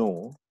doGet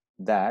know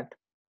that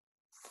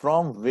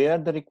from where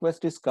the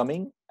request is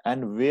coming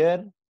and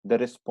where the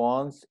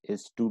response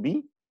is to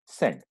be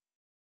sent.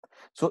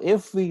 So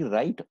if we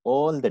write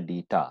all the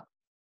data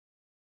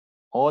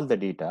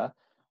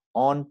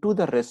onto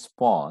the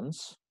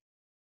response,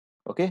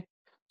 okay,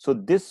 so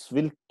this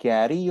will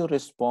carry your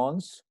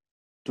response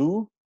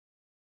to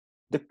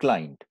the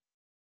client.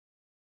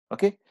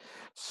 Okay,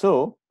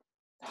 so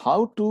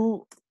how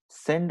to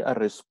send a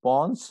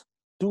response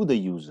to the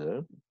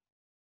user?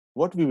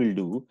 What we will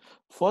do,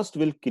 first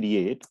we'll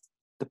create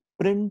the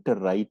print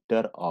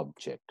writer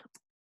object.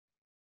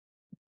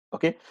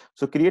 Okay,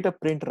 so create a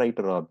print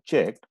writer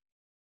object.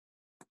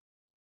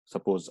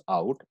 Suppose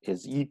out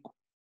is equal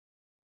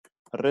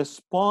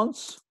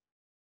response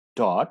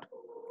dot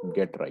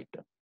get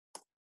writer.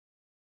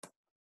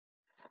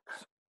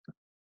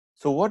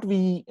 So what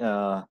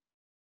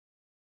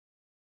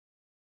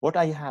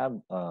I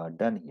have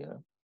done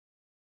here,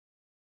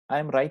 I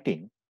am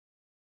writing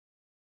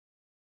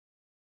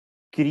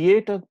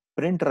create a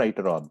print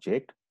writer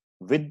object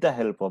with the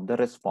help of the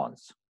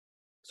response.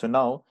 So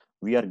now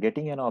we are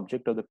getting an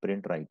object of the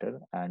print writer,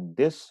 and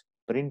this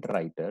print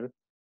writer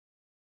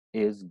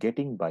is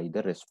getting by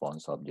the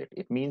response object.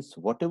 It means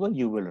whatever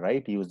you will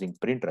write using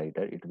print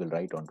writer, it will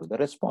write onto the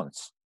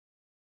response.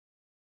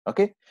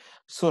 Okay,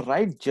 so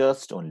write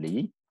just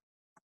only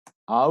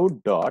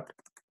out dot,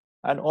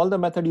 and all the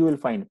method you will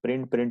find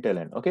print,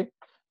 println. Okay,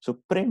 so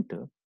print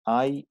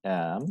I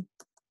am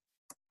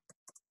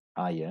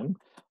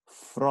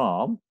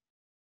from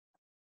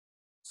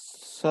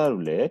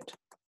servlet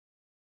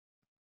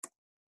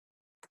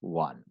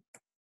 1.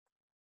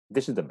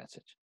 This is the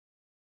message.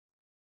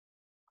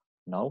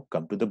 Now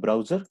come to the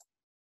browser.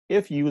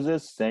 If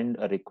users send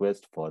a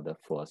request for the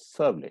first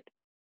servlet,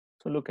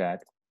 so look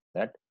at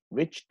that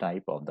which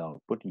type of the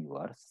output you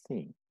are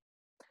seeing.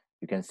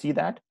 You can see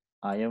that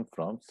I am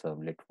from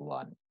servlet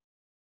 1.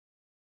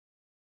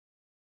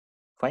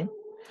 Fine.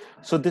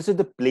 So this is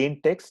the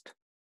plain text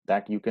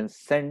that you can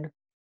send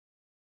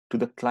to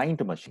the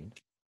client machine.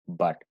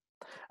 But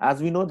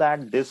as we know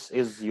that this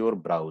is your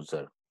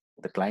browser,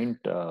 the client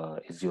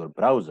is your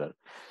browser,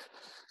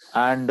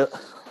 and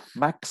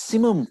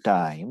maximum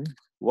time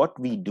what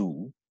we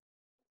do,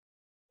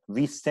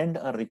 we send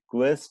a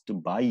request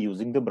by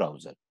using the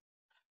browser,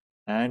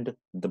 and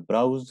the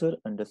browser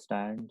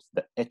understands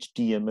the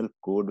HTML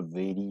code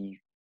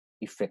very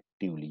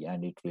effectively,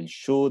 and it will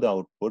show the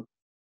output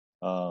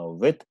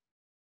with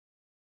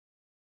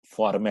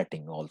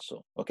formatting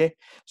also. Okay,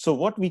 so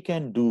what we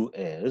can do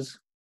is,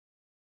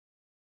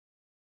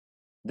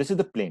 this is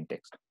the plain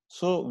text,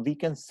 so we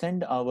can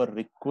send our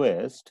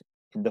request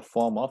in the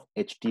form of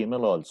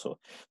HTML also.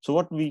 So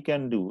what we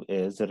can do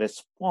is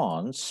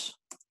response,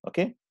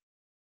 okay,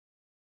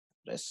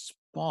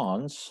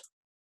 response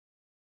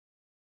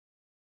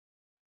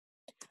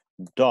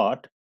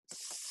dot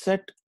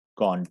set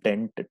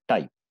content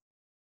type.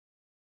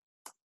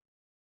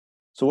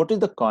 So what is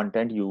the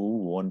content you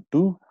want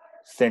to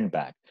send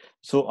back?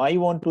 So I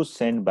want to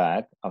send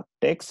back a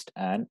text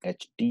and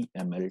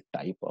HTML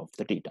type of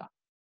the data.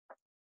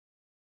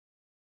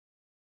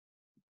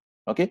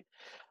 Okay,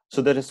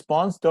 so the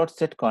response dot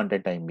set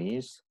content type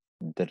means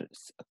the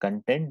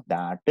content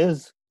that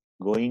is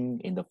going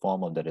in the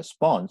form of the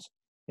response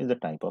is the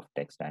type of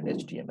text and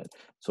HTML.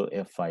 So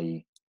if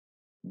I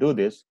do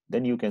this,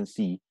 then you can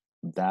see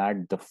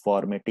that the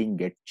formatting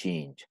get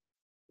changed.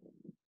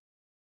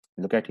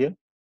 Look at here.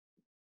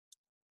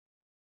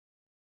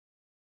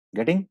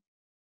 Getting?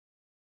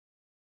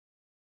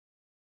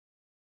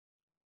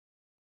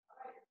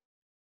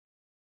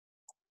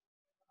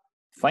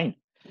 Fine.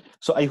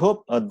 So I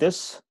hope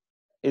this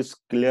is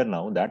clear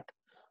now, that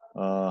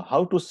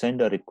how to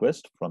send a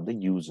request from the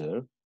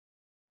user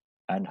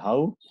and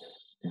how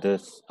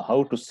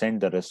to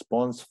send the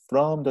response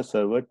from the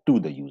server to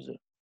the user.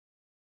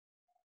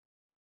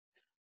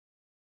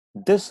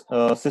 This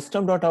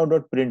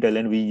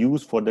system.out.println we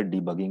use for the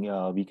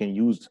debugging. We can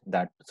use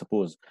that.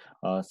 Suppose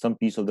some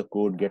piece of the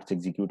code gets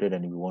executed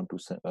and we want to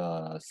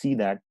see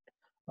that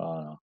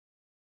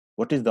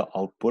what is the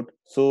output.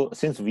 So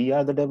since we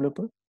are the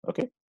developer,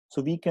 okay,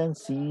 so we can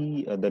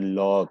see the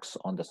logs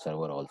on the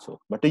server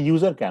also, but the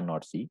user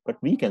cannot see, but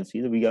we can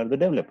see that we are the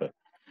developer.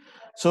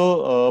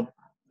 So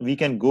we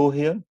can go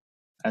here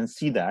and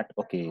see that,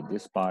 okay,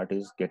 this part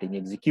is getting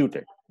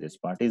executed, this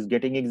part is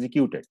getting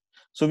executed.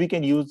 So we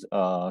can use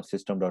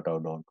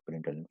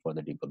system.out.println for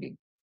the debugging.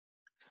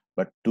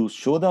 But to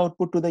show the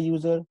output to the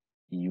user,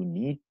 you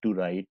need to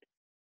write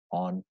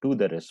onto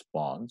the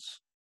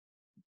response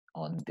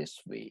on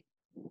this way.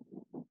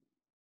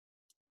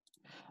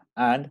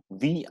 And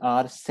we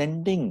are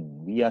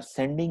sending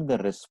the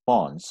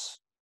response,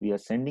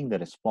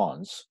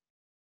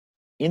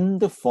 in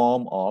the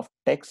form of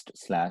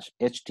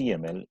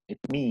text/HTML. It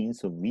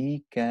means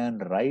we can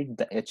write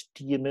the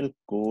HTML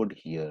code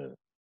here.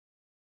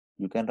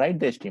 You can write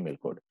the HTML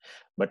code,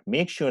 but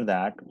make sure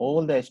that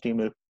all the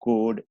HTML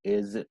code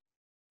is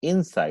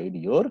inside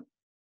your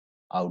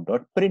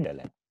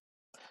out.println.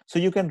 So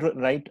you can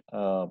write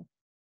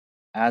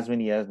as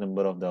many as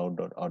number of the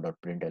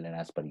out.println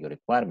as per your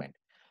requirement.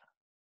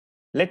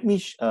 Let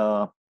me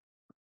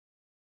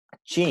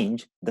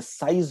change the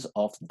size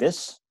of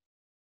this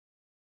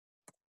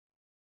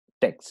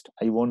text.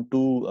 I want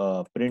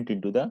to print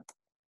into the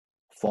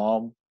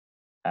form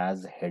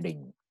as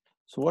heading.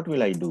 So what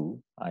will I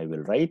do? I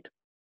will write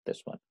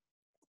this one.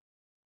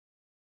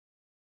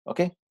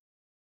 Okay.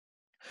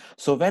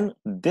 So when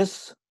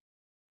this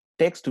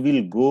text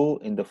will go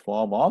in the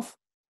form of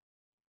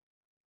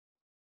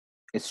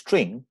a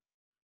string,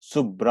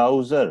 so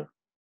browser,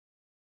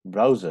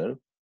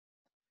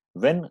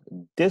 when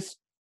this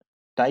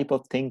type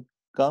of thing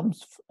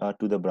comes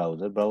to the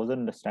browser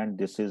understand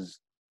this is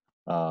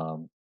a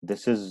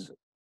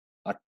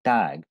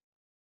tag,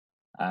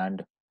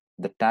 and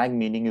the tag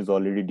meaning is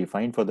already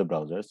defined for the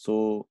browser,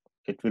 so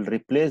it will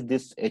replace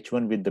this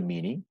h1 with the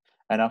meaning,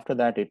 and after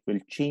that it will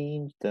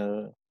change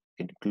the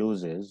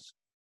enclosed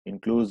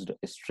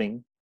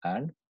string,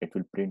 and it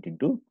will print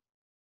into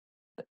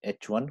the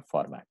h1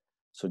 format.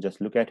 So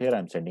just look at here,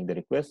 I'm sending the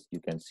request. You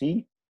can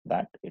see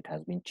that it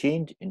has been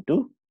changed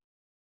into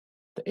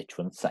the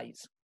h1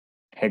 size,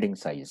 heading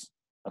size.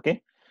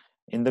 Okay,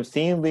 in the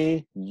same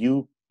way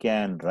you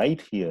can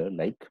write here,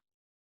 like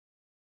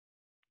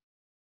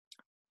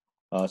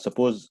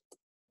suppose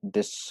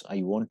this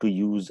I want to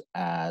use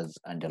as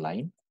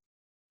underline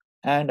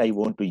and I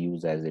want to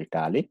use as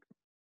italic.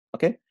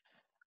 Okay,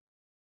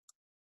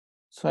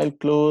 so I'll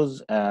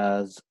close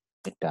as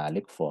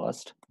italic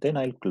first, then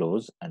I'll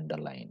close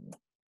underline.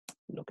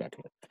 Look at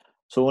here.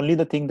 So only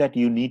the thing that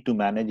you need to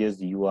manage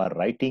is you are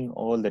writing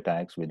all the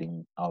tags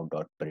within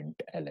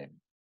out.println.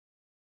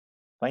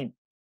 Fine.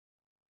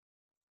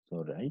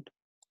 So right,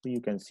 so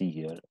you can see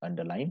here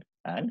underline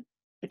and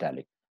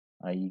italic.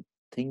 I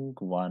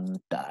think one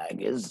tag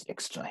is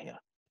extra here.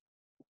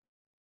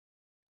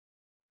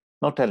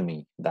 Now tell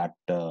me that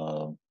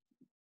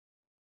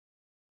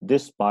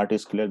this part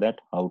is clear, that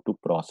how to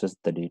process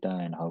the data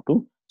and how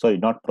to, sorry,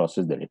 not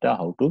process the data,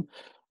 how to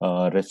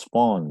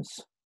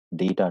response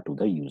data to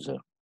the user.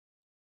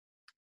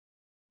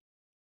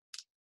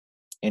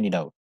 Any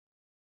doubt?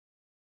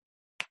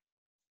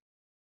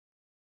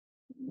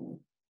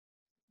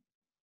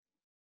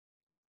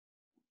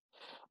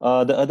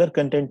 The other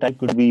content type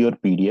could be your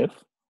PDF,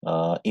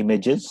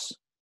 images,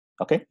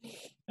 okay,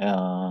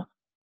 uh,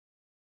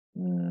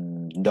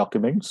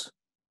 documents.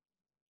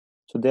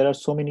 So there are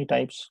so many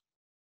types.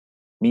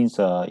 Means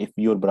if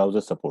your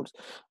browser supports,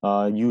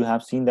 you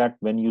have seen that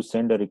when you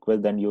send a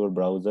request, then your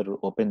browser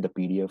open the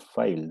PDF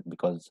file,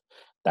 because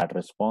that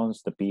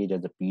responds the page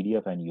as a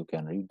PDF and you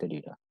can read the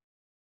data.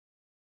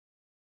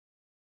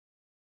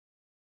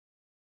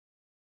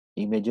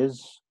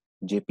 Images,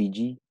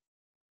 JPG,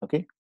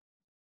 okay.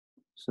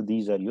 So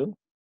these are your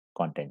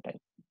content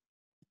type.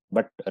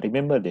 But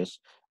remember this,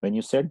 when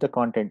you set the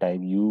content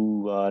type,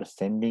 you are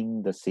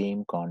sending the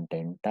same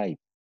content type.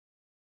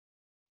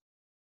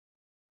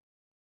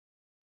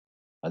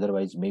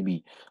 Otherwise,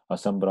 maybe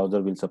some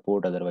browser will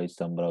support, otherwise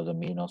some browser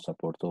may not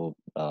support. So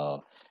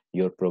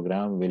your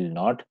program will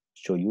not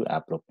show you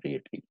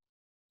appropriately.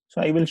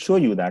 So I will show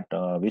you that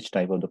which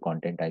type of the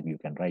content type you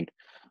can write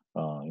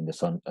in the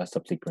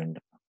subsequent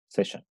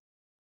session.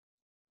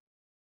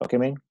 Okay,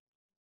 man.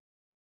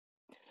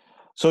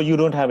 So you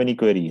don't have any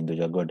query in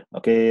the good.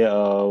 Okay.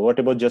 What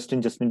about Justin?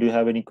 Justin, do you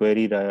have any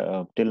query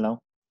till now?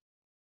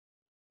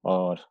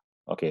 Or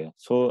okay.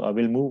 So I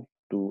will move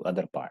to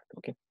other part.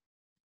 Okay.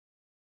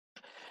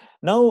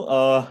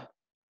 Now,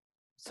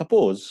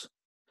 suppose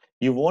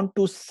you want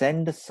to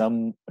send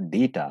some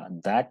data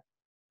that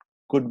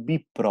could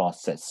be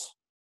processed.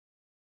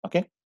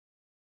 Okay.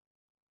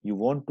 You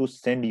want to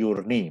send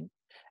your name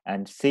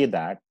and say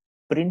that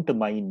print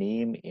my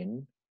name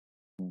in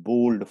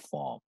bold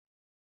form.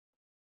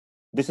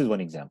 This is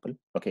one example.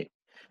 Okay.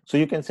 So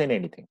you can send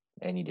anything,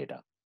 any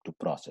data to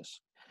process.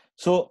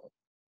 So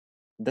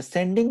the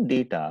sending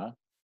data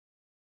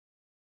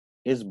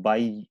is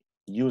by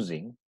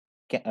using,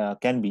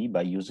 can be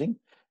by using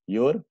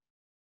your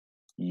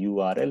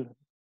URL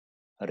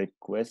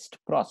request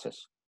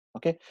process.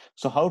 Okay.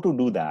 So how to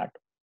do that?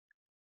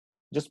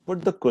 Just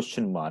put the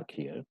question mark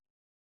here.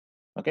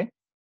 Okay.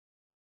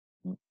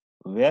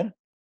 Where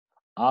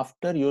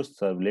after your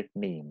servlet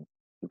name,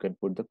 you can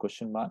put the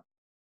question mark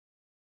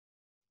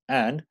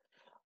and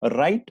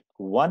write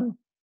one,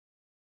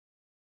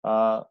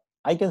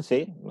 I can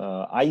say,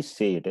 I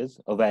say it is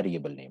a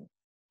variable name.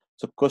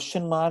 So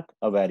question mark,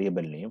 a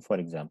variable name, for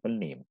example,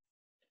 name.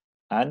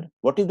 And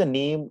what is the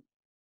name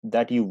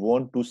that you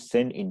want to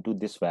send into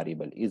this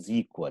variable is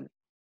equal.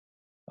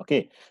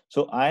 Okay.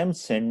 So I am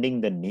sending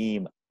the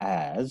name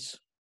as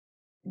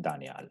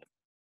Daniel.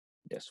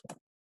 This one.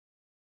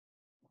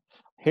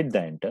 Hit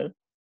the enter.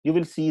 You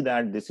will see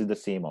that this is the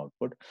same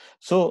output.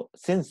 So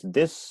since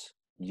this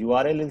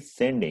URL is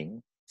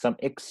sending some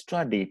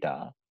extra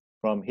data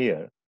from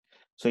here,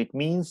 So it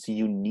means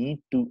you need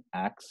to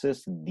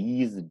access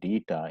these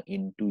data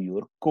into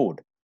your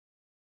code,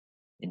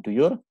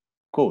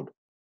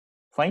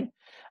 fine.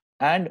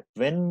 And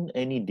when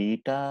any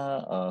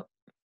data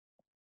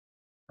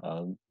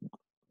uh,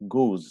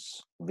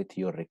 goes with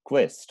your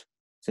request,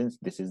 since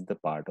this is the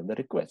part of the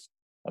request,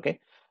 okay,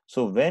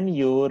 so when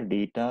your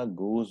data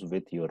goes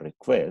with your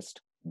request,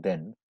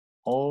 then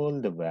all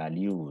the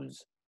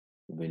values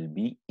will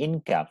be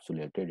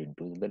encapsulated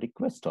into the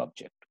request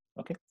object,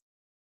 okay.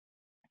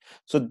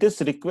 So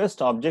this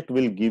request object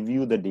will give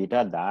you the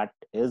data that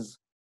is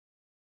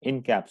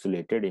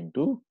encapsulated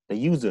into the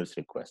user's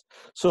request.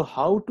 So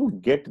how to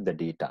get the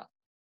data?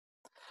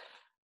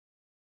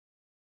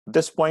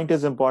 This point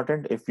is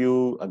important. If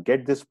you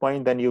get this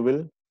point, then you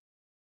will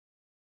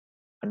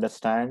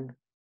understand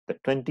the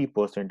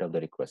 20% of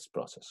the request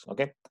process,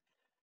 okay.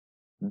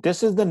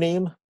 This is the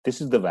name,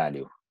 this is the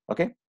value,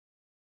 okay.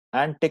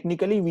 And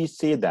technically we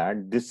say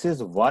that this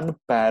is one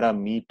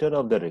parameter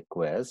of the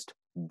request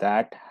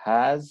that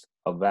has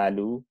a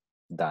value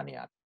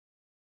Daniel,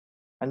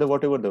 and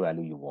whatever the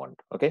value you want,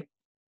 okay.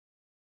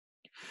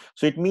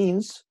 So it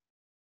means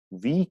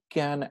we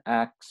can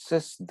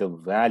access the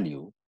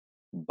value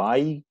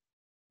by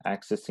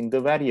accessing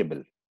the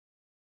variable,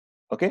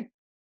 okay.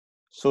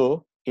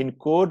 So in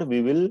code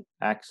we will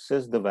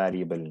access the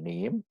variable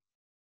name,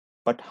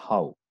 but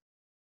how?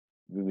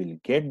 We will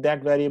get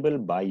that variable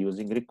by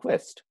using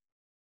request,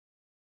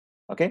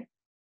 okay.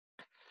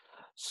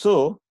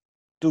 So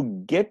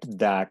to get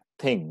that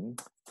thing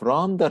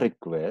from the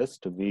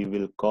request, we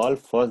will call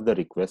first the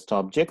request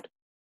object,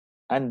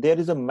 and there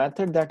is a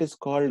method that is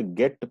called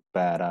get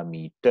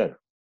parameter,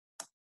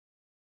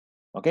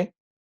 okay.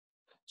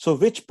 So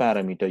which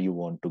parameter you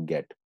want to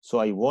get? So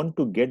I want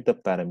to get the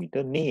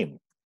parameter name.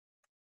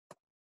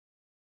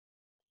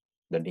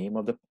 The name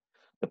of the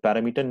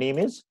parameter name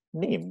is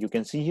name, you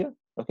can see here,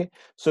 okay.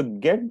 So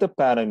get the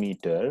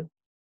parameter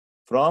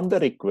from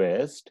the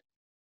request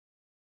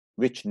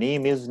which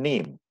name is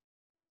name,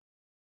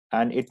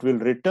 and it will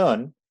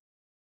return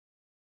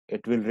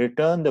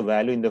the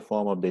value in the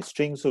form of the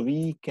string. So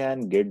we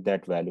can get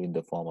that value in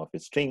the form of a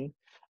string,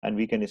 and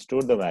we can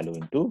store the value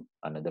into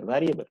another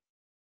variable.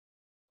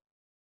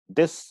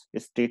 This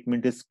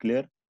statement is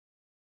clear?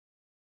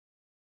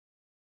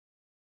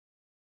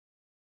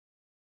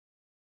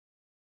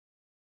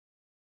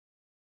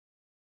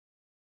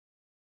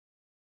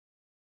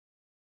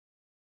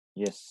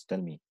 Yes, tell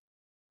me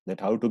that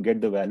how to get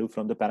the value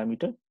from the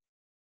parameter.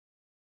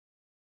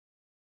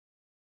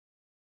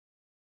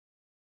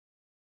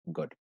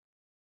 Good.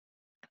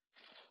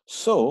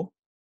 So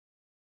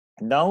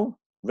now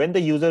when the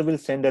user will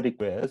send a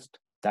request,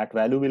 that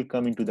value will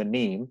come into the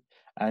name,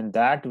 and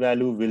that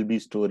value will be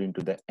stored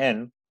into the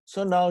n.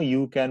 So now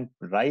you can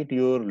write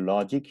your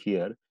logic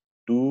here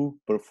to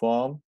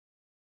perform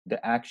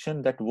the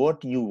action that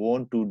what you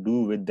want to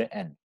do with the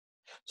n.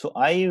 So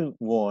I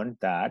want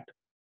that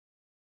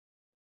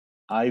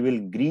I will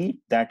greet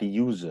that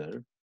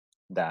user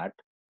that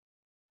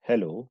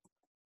hello,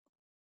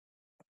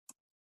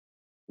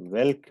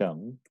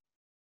 welcome,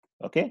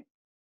 okay,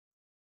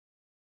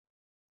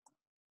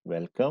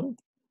 welcome,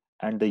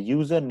 and the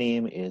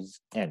username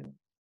is n.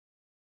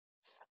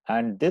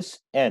 And this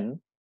n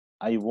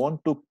I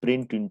want to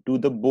print into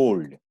the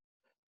bold.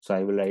 So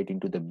I will write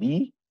into the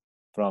B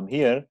from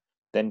here,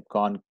 then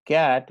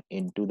concat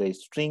into the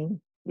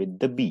string with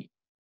the B.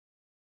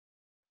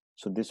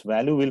 So this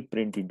value will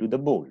print into the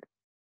bold.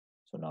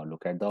 So now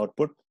look at the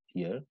output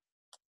here,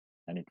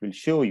 and it will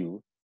show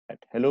you that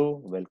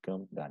hello,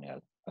 welcome,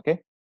 Daniel.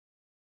 Okay.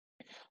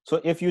 So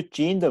if you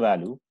change the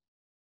value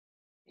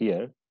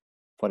here,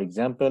 for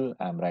example,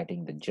 I'm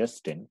writing the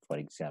Justin, for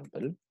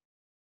example.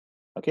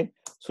 Okay.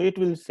 So it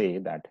will say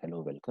that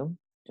hello, welcome,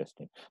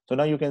 Justin. So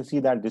now you can see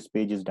that this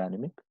page is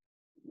dynamic.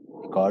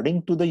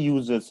 According to the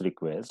user's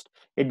request,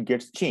 it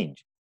gets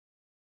changed.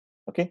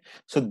 Okay.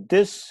 So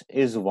this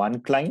is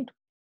one client.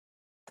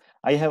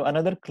 I have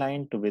another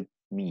client with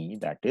me,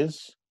 that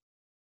is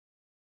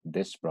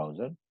this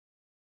browser,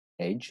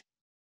 Edge,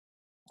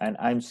 and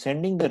I'm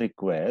sending the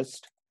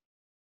request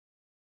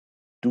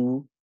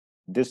to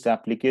this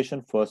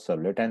application First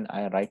Servlet, and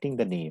I'm writing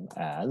the name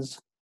as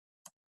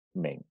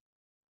Ming,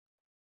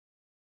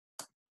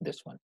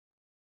 this one.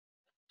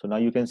 So now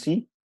you can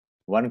see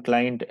one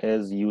client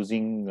is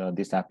using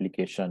this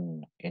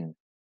application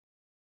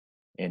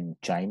in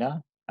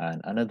China, and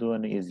another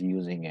one is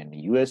using in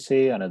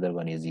USA, another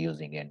one is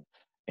using in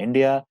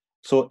India.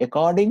 So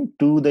according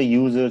to the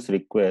user's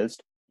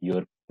request,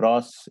 your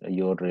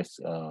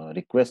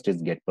request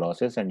is get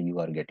processed and you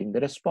are getting the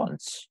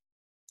response.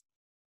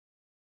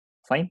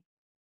 Fine.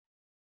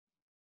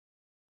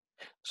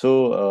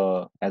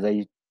 So as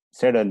I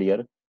said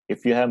earlier,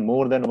 if you have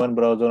more than one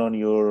browser on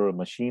your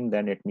machine,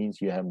 then it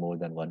means you have more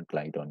than one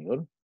client on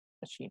your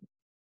machine.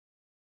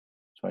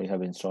 So I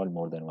have installed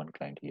more than one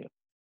client here.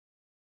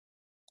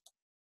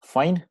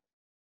 Fine.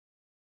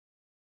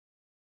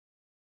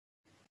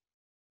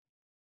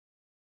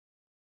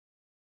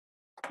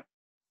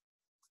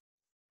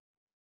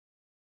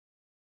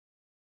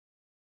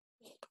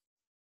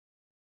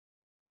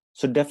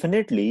 So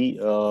definitely,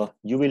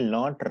 you will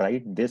not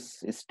write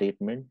this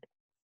statement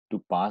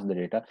to pass the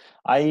data.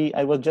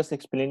 I was just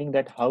explaining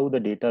that how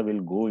the data will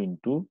go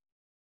into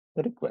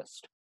the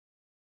request.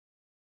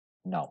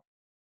 Now,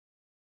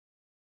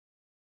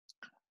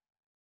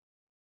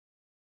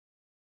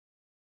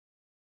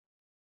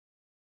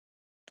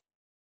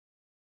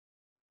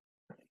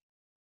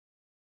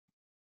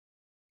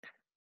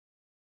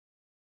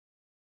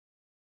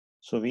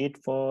 so wait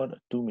for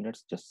 2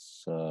 minutes,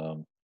 just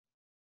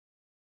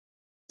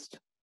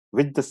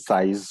with the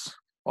size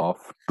of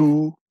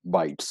 2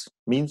 bytes,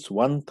 means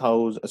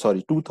 1000,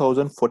 sorry,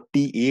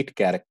 2048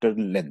 character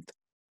length.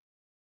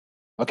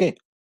 Okay,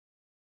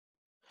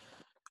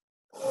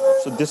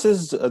 so this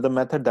is the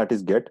method that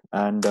is get,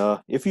 and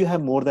if you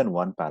have more than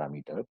one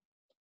parameter,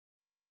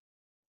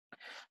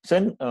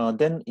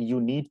 then you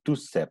need to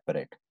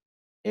separate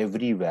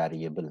every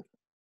variable.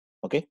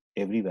 Okay,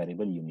 every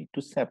variable you need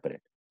to separate.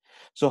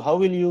 So how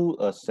will you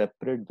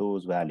separate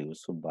those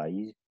values? So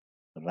by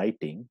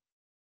writing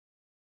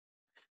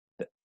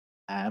the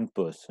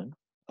ampersand.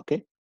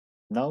 Okay,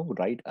 now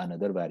write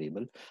another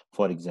variable.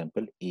 For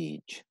example,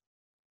 age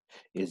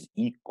is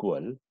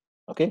equal.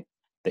 Okay,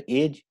 the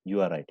age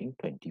you are writing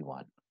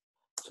 21.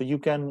 So you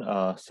can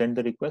send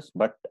the request,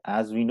 but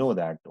as we know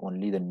that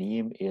only the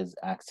name is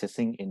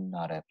accessing in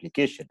our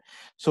application,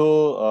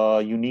 so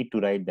you need to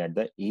write that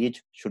the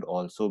age should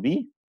also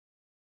be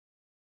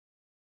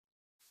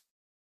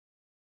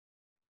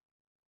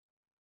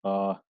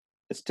uh,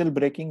 still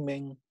breaking,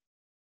 Ming.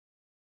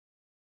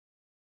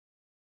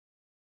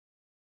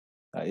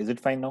 Is it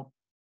fine now?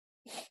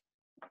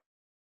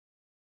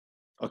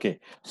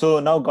 Okay, so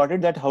now got it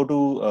that how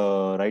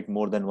to write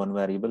more than one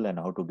variable and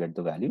how to get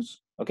the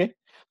values. Okay,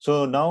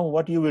 so now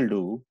what you will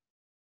do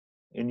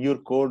in your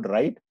code,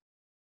 write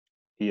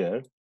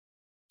here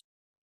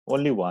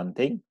only one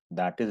thing,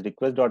 that is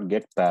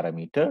request.get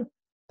parameter.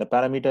 The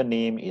parameter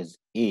name is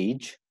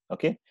age.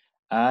 Okay,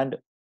 and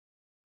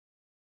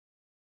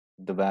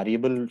the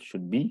variable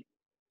should be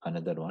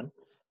another one,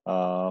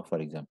 for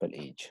example,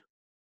 age.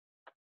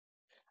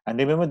 And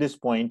remember this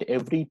point,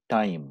 every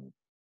time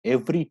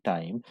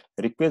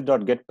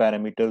request.get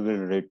parameter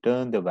will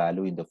return the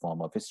value in the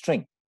form of a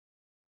string.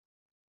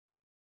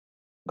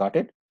 Got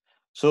it?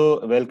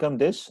 So welcome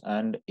this,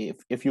 and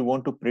if you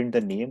want to print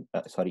the name,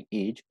 sorry,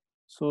 age,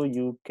 so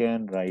you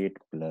can write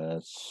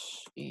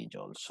plus age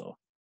also.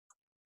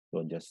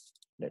 So just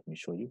let me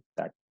show you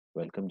that.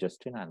 Welcome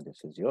Justin, and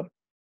this is your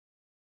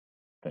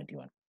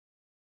 21.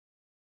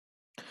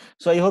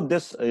 So I hope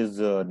this is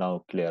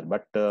now clear.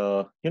 But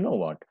you know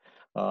what?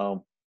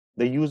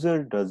 The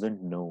user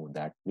doesn't know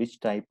that which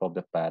type of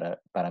the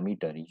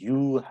parameter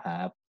you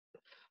have.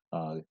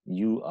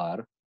 You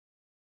are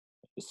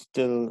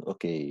still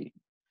okay.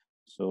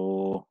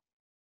 So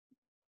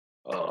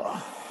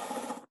uh,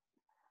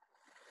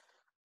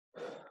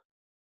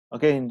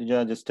 okay,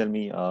 Indija, just tell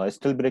me.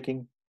 Still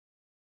breaking?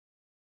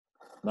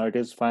 Now it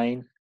is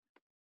fine.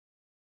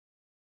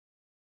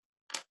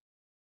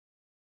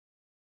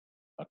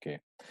 Okay.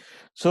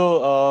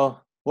 So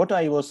what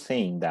I was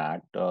saying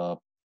that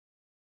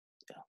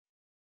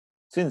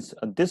since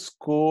this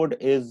code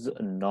is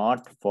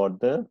not for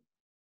the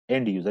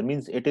end user,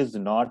 means it is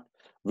not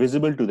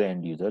visible to the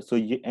end user, so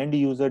end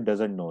user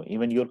doesn't know,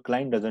 even your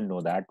client doesn't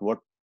know that what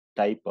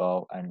type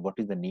of and what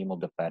is the name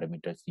of the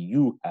parameters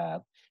you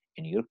have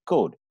in your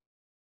code.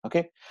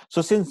 Okay,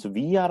 so since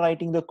we are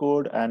writing the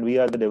code and we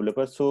are the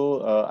developers,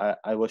 so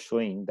I was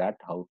showing that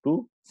how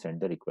to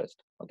send the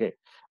request. Okay,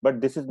 but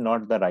this is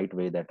not the right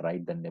way, that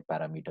write the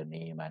parameter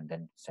name and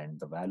then send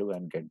the value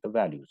and get the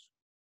values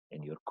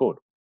in your code.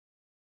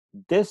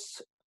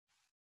 This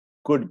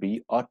could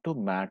be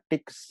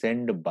automatic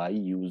send by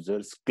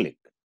users click.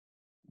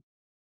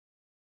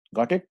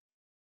 Got it?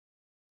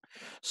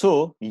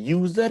 So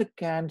user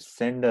can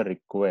send a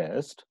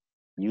request.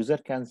 User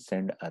can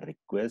send a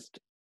request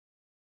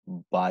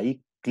by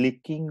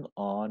clicking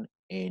on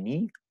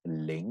any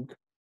link,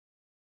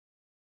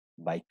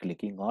 by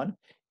clicking on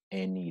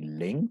any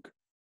link,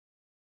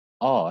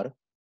 or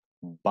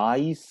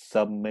by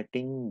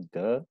submitting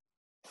the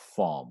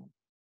form,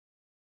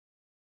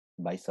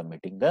 by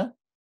submitting the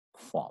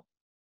form.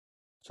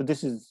 So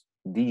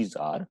these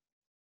are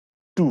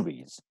two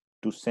ways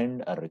to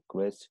send a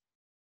request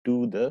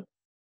to the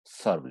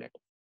servlet.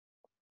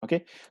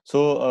 Okay,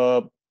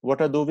 so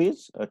what are those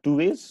ways? Two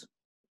ways.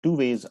 Two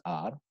ways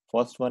are,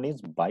 first one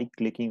is by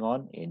clicking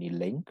on any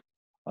link,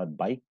 or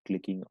by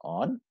clicking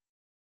on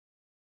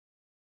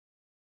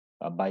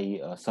by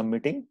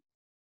submitting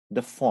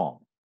the form.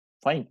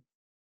 Fine.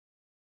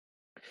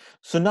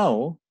 So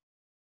now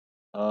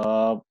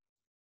okay,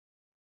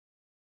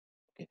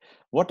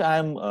 what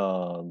I'm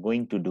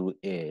going to do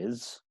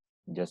is,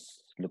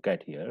 just look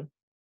at here,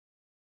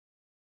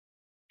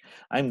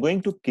 I'm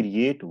going to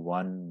create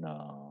one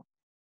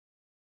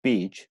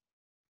page,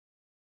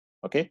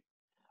 okay,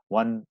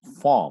 one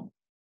form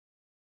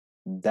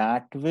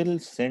that will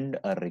send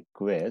a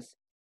request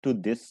to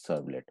this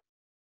servlet.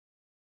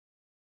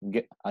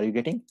 Are you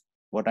getting?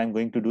 What I'm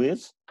going to do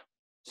is,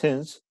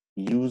 since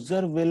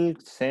user will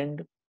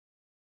send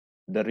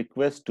the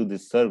request to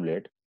this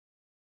servlet,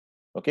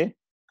 okay,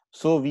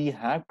 so we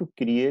have to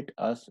create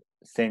a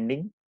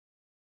sending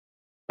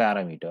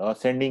parameter or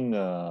sending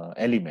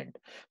element.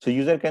 So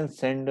user can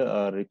send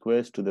a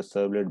request to the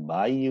servlet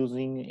by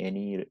using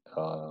any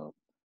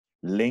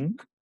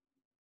link,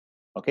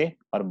 okay,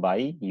 or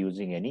by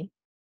using any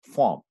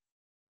form.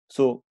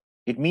 So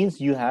it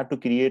means you have to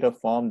create a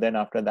form, then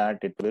after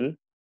that it will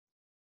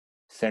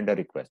send a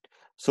request.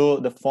 So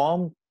the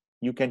form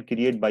you can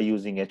create by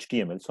using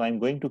HTML. So I'm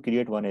going to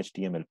create one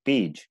HTML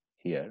page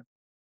here,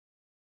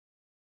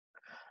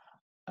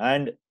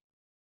 and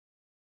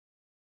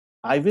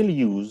I will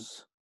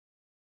use,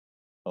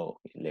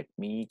 okay, let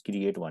me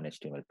create one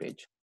HTML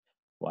page.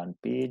 One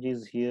page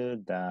is here,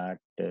 that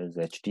is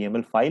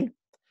HTML file,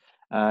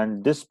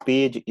 and this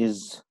page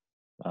is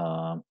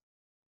I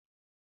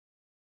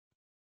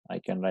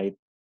can write,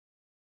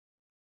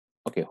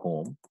 okay,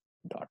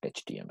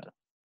 home.html.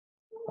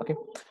 Okay,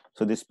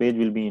 so this page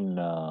will be in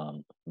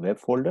web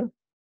folder.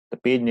 The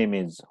page name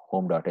is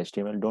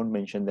home.html. Don't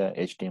mention the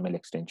HTML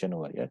extension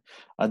over here,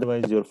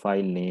 otherwise your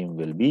file name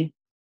will be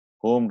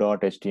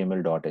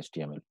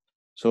home.html.html.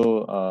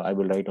 So I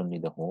will write only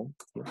the home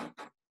here.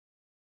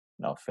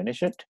 Now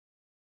finish it.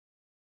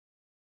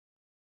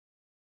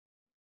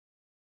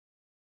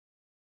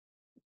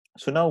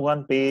 So now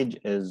one page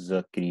is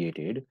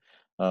created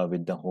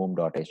with the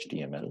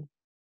home.html,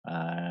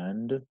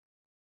 and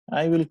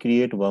I will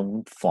create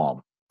one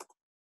form.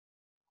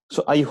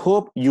 So I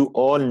hope you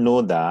all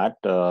know that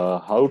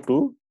how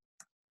to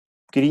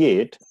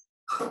create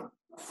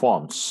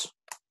forms,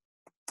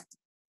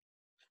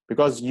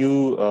 because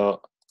you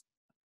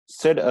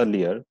said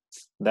earlier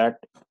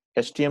that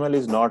HTML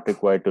is not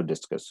required to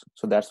discuss.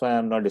 So that's why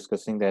I'm not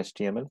discussing the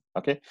HTML.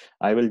 Okay,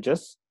 I will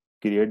just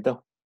create the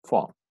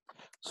form.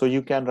 So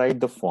you can write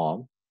the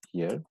form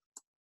here,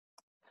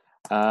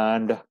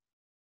 and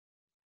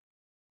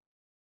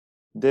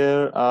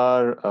there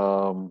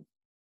are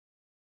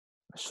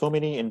so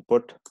many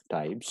input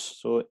types.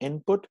 So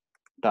input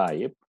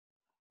type,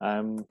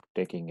 I'm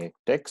taking a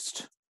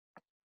text.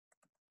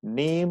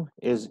 Name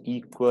is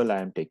equal,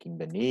 I'm taking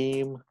the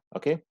name.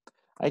 Okay,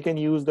 I can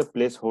use the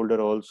placeholder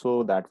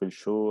also, that will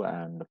show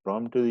and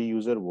prompt to the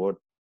user what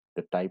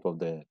the type of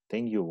the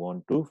thing you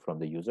want to from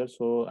the user.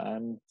 So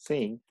I'm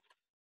saying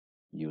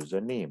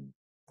username,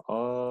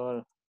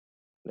 or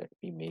let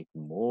me make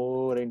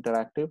more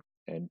interactive,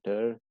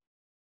 enter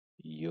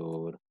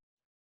your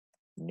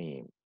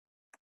name,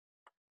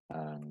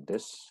 and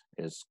this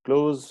is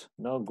close.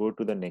 Now go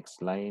to the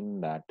next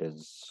line, that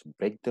is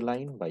break the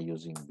line by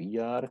using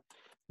br.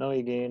 Now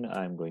again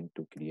I'm going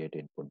to create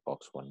input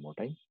box one more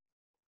time.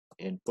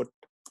 Input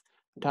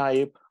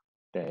type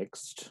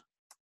text.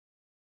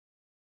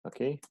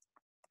 Okay,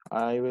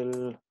 I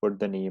will put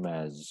the name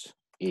as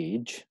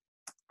age,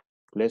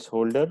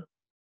 placeholder,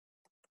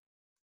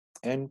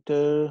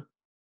 enter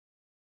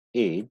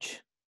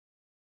age,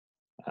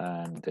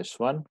 and this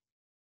one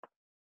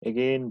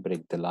again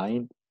break the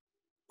line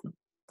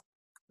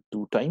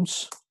two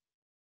times,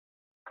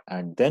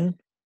 and then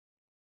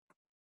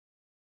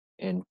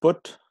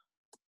input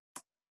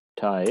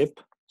type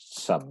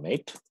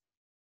submit.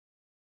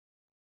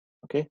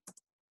 Okay,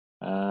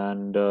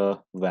 and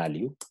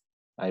value,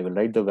 I will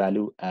write the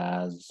value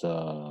as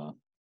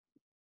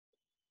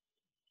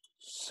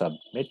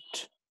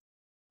submit.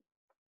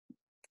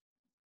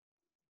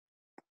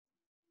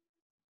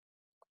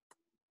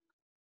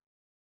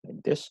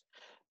 Like this.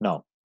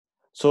 Now,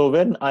 so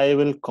when I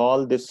will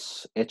call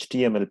this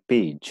HTML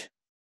page,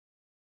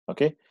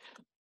 okay,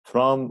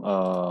 from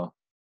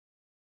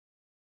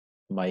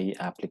my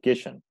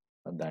application,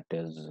 that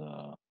is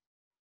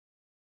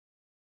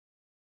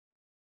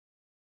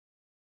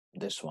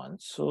this one.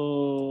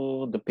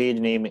 So the page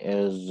name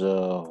is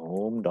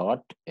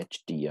home.html.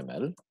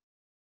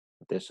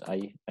 This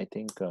I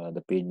think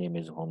the page name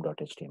is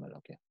home.html.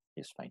 Okay,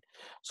 yes, fine.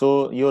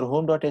 So your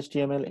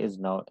home.html is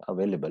now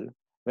available.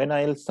 When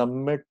I'll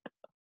submit,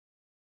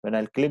 when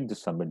I'll click the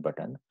submit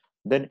button,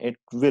 then it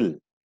will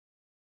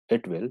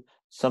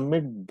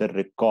submit the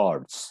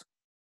records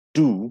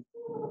to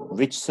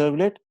which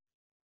servlet?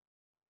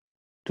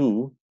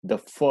 To the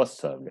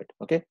first servlet.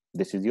 Okay,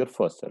 this is your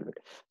first servlet.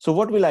 So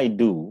what will I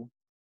do?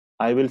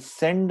 I will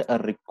send a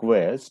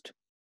request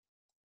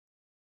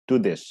to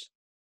this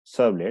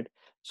servlet.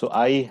 So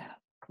I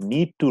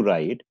need to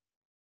write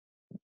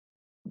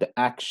the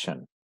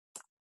action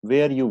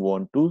where you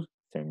want to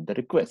send the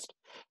request.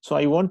 So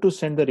I want to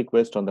send the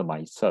request on the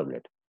my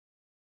servlet.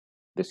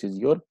 This is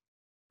your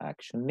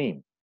action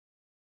name.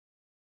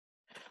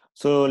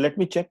 So let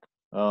me check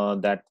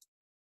that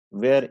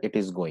where it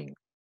is going.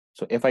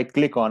 So if I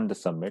click on the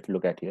submit,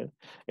 look at here,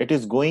 it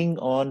is going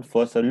on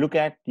first. Look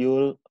at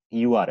your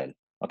URL.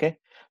 Okay,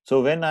 so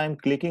when I'm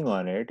clicking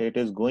on it, it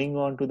is going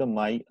on to the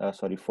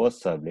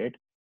first servlet,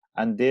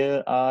 and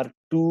there are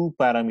two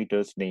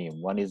parameters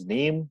name. One is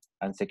name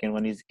and second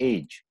one is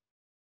age,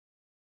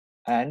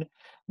 and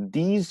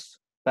these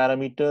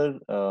parameter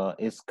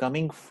is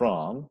coming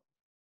from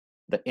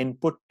the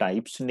input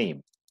type's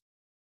name.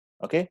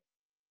 Okay,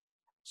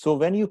 so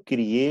when you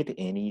create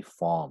any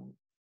form,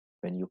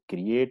 when you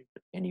create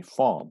any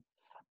form,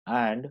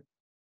 and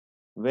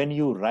when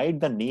you write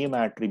the name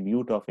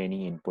attribute of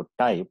any input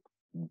type,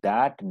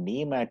 that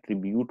name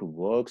attribute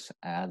works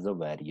as a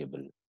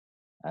variable,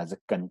 as a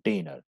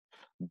container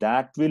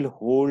that will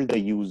hold the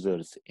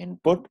user's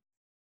input,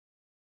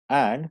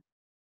 and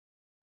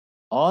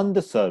on the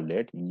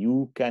servlet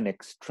you can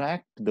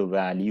extract the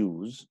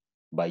values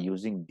by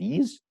using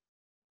these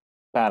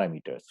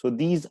parameters. So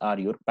these are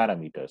your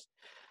parameters.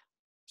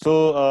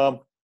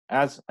 So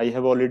as I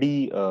have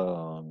already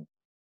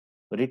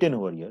written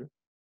over here,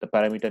 the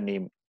parameter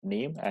name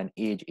and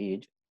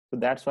age. So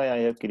that's why I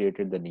have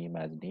created the name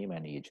as name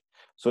and age.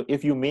 So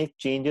if you make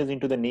changes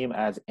into the name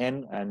as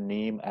n and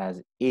name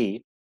as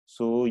a,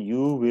 so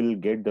you will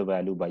get the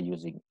value by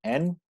using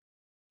n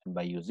and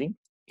by using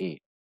a.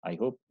 I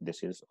hope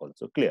this is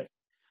also clear.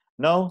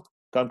 Now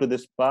come to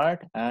this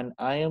part, and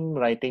I am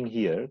writing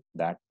here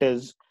that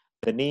is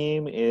the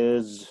name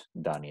is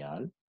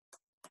Daniel,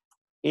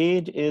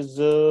 age is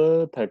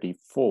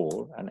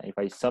 34, and if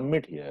I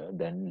submit here,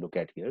 then look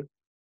at here,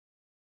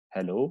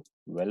 hello,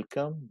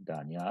 welcome,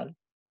 Daniel,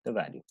 the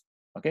value.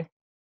 Okay.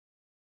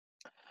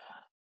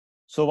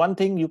 So one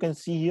thing you can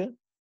see here,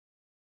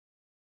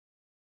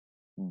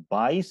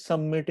 by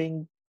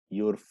submitting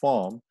your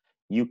form,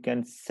 you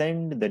can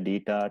send the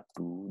data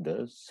to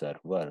the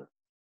server.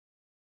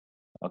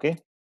 Okay.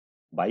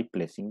 By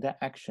placing the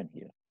action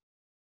here.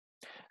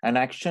 An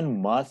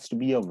action must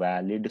be a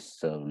valid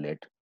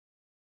servlet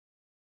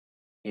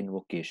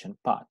invocation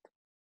path.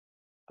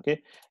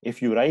 Okay.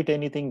 If you write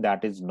anything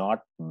that is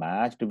not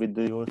matched with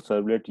your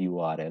servlet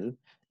URL,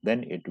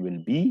 then it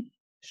will be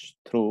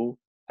throw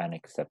an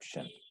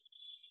exception.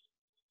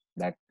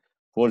 That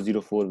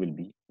 404 will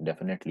be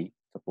definitely,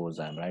 suppose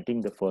I'm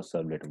writing the first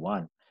servlet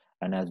 1,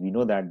 and as we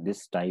know that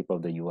this type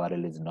of the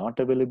URL is not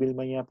available in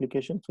my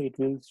application, so it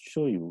will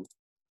show you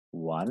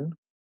 1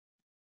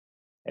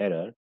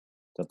 error.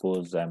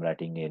 Suppose I'm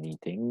writing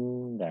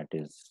anything that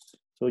is,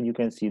 so you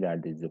can see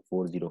that this is a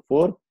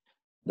 404.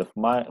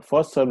 My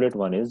first servlet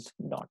 1 is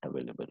not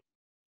available.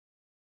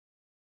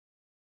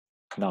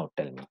 Now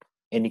tell me,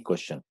 any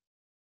question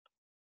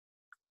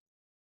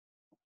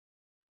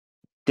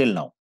till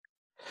now?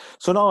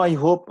 So now I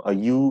hope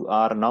you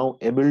are now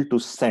able to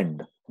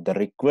send the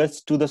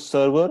request to the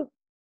server,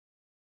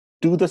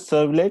 to the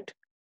servlet,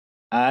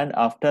 and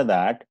after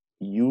that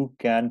you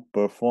can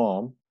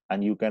perform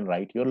and you can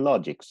write your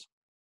logics,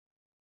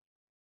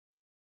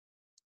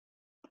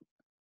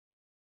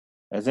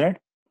 isn't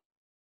it?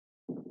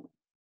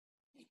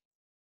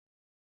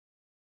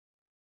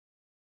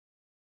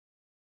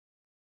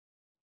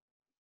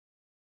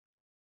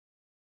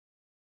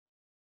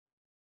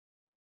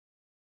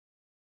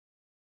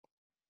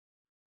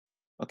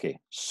 Okay,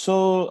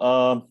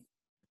 so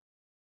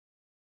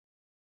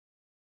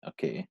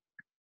okay,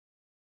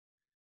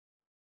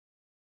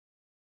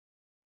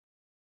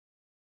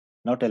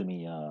 now tell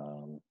me,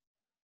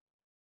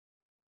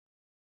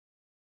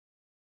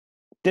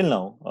 till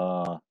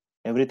now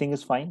everything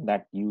is fine,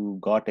 that you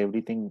got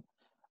everything.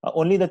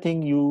 Only the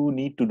thing you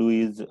need to do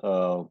is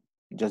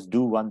just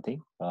do one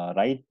thing,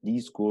 write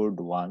these code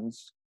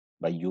once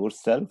by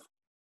yourself,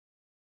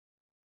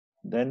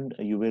 then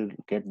you will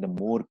get the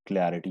more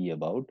clarity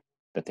about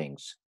the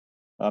things.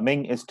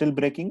 Ming is still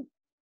breaking.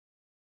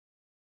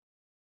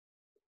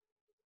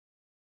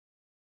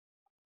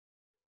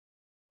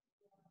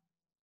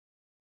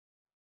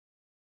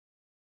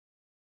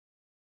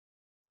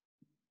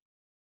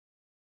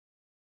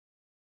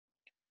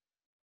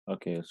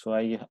 Okay, so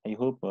I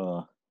hope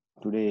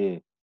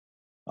today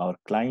our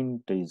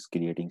client is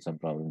creating some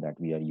problem that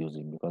we are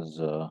using, because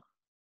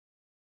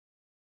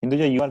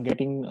Hinduja, you are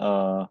getting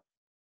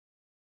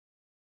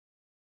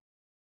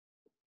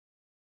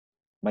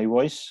my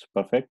voice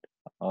perfect,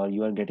 or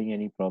you are getting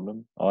any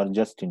problem, or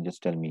just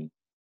tell me.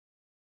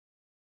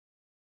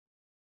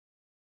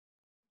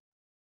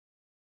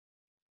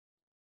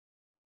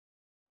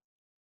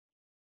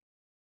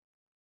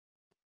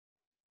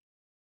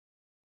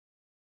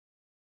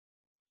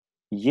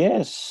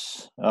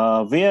 Yes,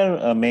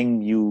 where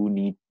Meng, you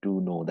need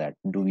to know that.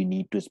 Do we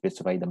need to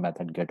specify the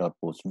method get or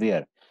post?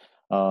 Where?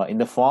 In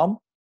the form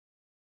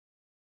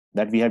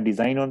that we have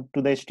designed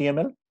onto the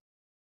HTML?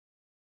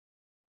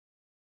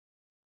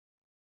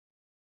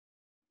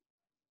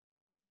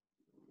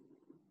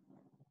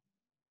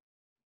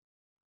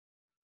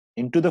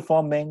 Into the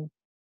form, Meng?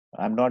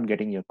 I'm not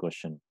getting your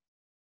question.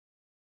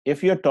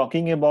 If you're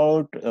talking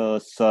about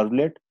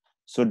servlet,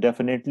 so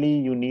definitely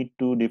you need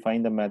to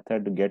define the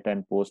method get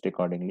and post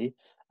accordingly.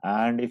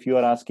 And if you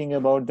are asking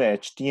about the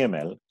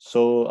HTML,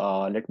 so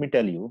let me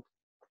tell you,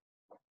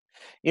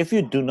 if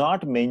you do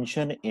not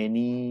mention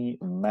any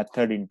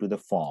method into the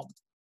form,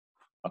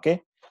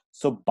 okay,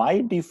 so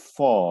by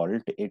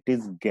default it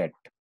is get.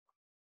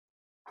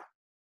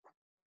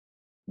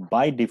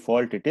 By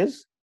default it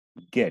is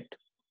get.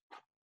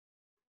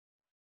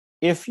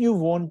 If you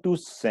want to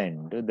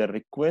send the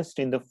request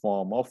in the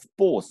form of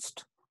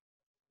post,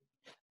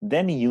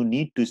 then you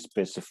need to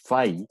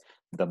specify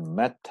the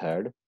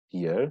method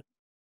here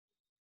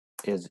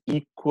is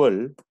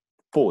equal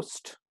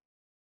post.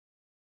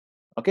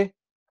 Okay,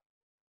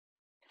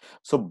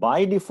 so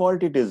by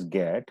default it is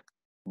get,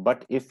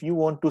 but if you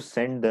want to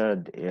send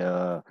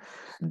the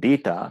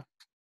data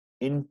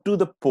into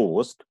the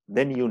post,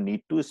 then you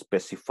need to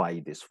specify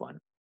this one.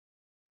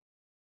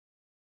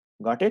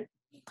 Got it?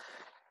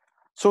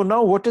 So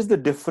now what is the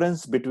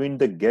difference between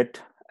the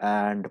get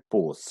and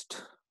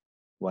post?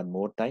 One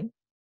more time,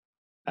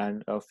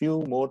 and a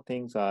few more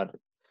things are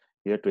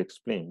here to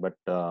explain, but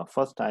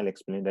first I'll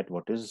explain that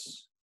what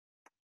is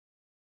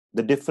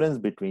the difference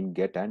between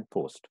get and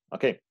post.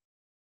 Okay,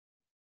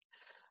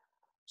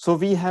 so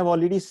we have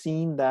already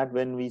seen that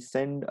when we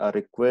send a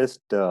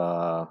request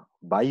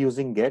by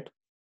using get,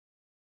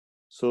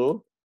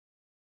 so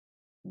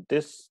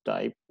this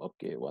type,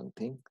 okay, one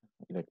thing,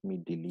 let me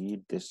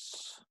delete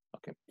this.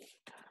 Okay,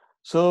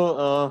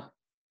 so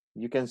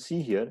you can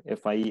see here,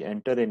 if I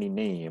enter any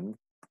name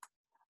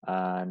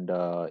and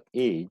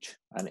age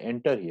and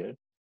enter here,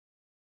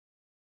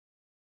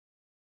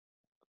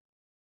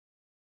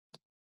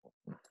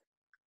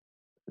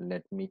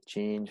 let me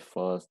change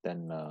first,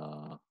 then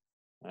I'll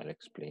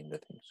explain the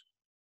things.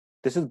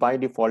 This is by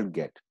default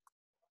get.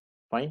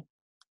 Fine.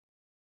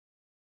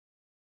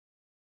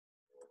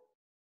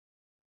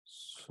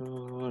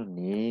 So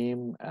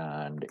name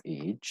and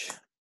age.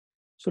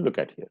 So look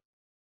at here.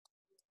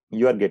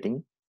 You are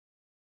getting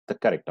the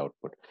correct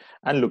output.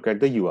 And look at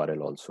the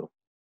URL also.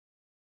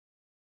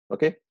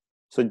 Okay.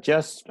 So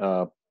just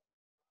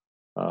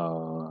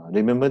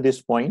remember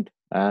this point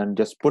and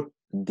just put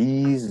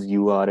these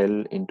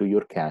URL into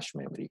your cache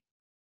memory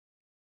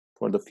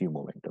for the few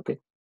moments. Okay.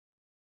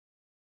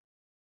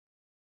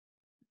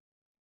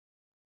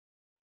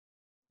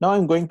 Now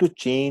I'm going to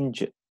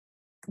change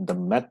the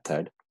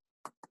method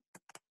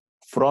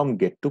from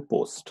get to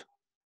post.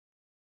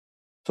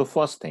 So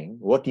first thing,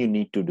 what you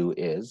need to do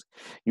is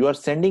you are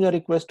sending a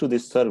request to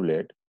this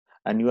servlet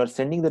and you are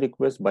sending the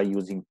request by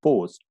using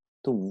post.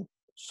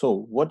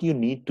 So what you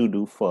need to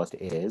do first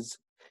is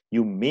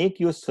you make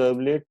your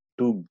servlet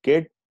to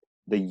get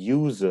the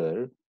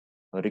user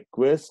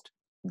request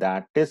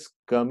that is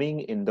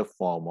coming in the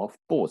form of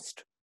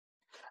post.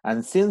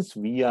 And since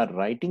we are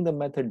writing the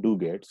method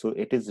doGet, so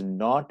it is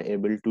not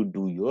able to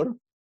do your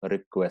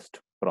request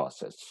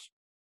process.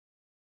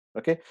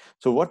 Okay,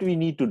 so what we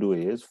need to do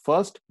is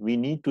first we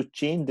need to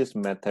change this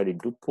method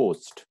into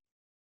post.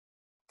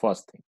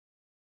 First thing,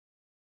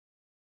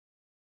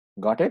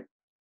 got it?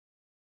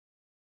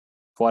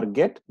 For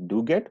get,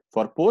 do get.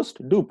 For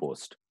post, do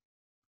post.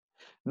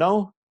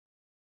 Now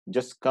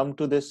just come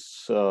to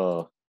this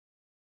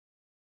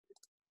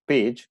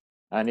page,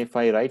 and if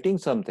I writing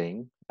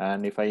something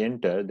and if I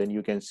enter, then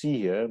you can see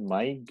here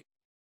my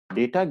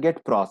data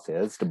get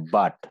processed,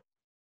 but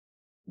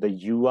the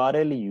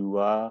URL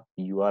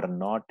you are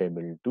not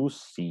able to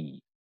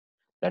see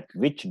that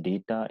which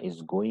data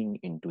is going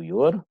into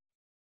your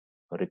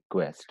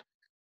request.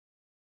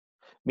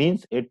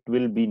 Means it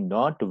will be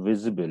not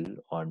visible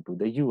onto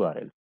the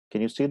URL.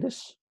 Can you see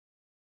this?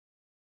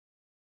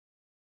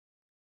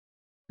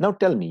 Now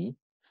tell me,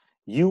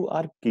 you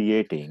are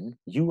creating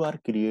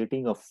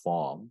a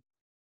form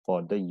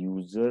for the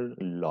user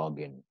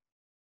login.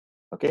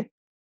 Okay.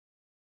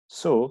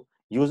 So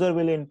user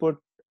will input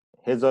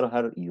his or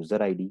her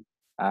user ID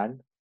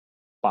and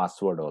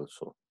password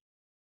also.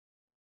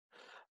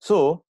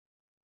 So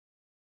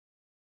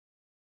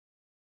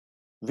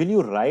will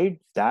you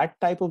write that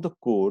type of the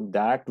code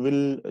that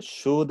will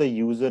show the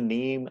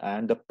username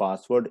and the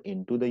password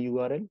into the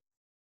URL?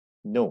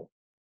 No,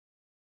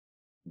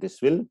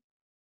 this will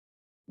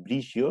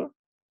breach your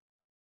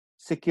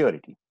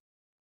security.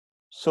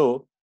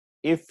 So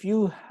if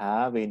you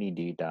have any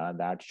data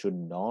that should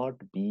not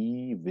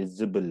be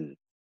visible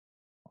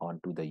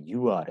onto the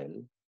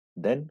URL,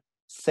 then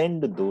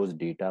send those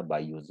data by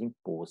using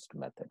post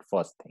method.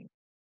 First thing.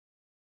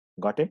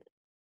 Got it?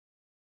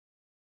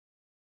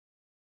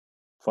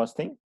 First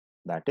thing,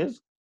 that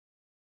is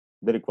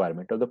the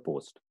requirement of the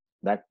post.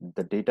 That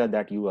the data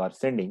that you are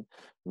sending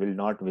will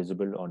not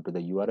visible onto the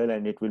URL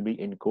and it will be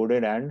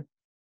encoded, and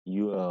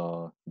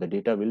the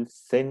data will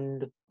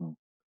send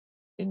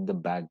in the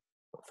back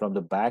from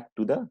the back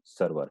to the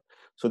server.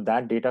 So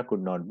that data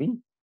could not be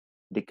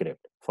decrypt.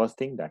 First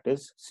thing, that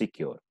is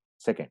secure.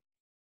 Second,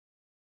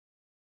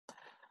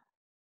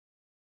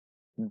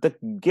 the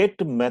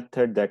get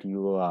method that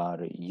you are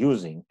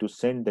using to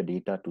send the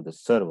data to the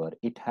server,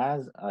 it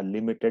has a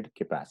limited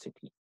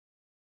capacity,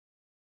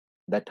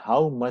 that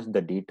how much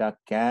the data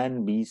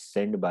can be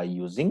sent by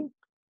using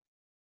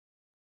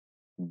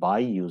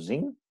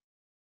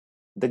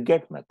the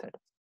get method.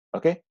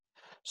 Okay,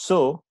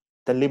 so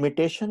the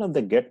limitation of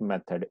the get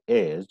method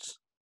is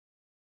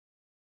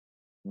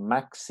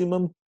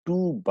maximum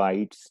 2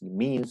 bytes,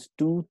 means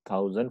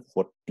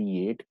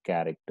 2048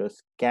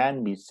 characters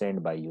can be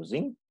sent by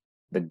using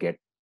the get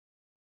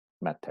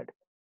method.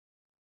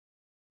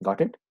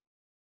 Got it?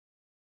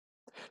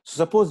 So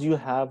suppose you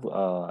have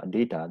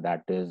data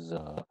that is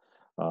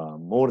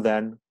more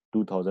than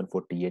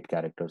 2048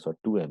 characters or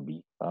 2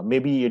 MB.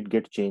 Maybe it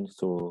gets changed,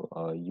 so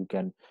you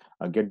can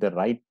get the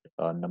right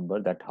number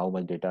that how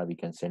much data we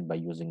can send by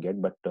using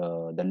get. But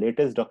the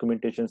latest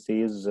documentation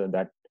says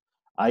that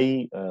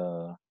I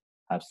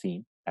have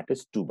seen that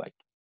is 2 byte.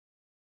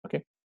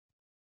 Okay,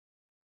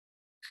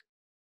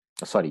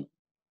 sorry,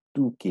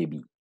 2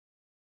 KB,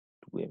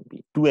 2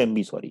 MB, 2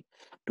 MB. Sorry,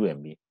 2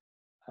 MB.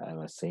 I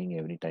was saying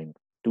every time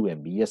 2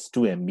 MB. Yes,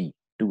 2 MB,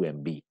 2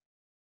 MB.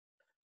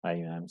 I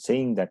am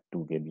saying that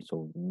 2 KB.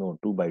 So no,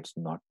 2 bytes,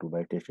 not 2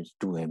 bytes. It is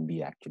 2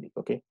 MB actually.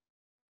 Okay,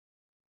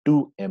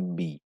 2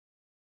 MB.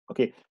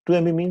 Okay, 2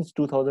 MB means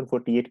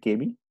 2048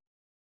 KB.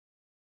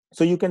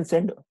 So you can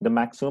send the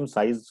maximum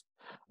size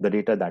the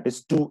data that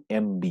is 2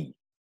 MB.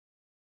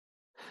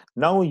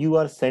 Now you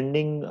are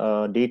sending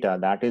data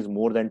that is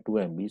more than 2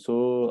 MB.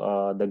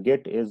 So the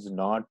get is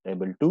not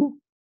able to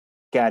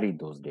carry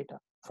those data.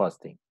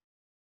 First thing.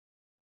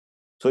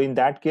 So in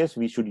that case,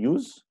 we should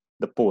use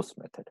the post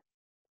method.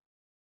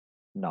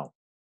 Now,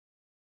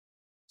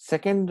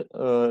 second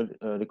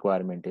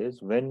requirement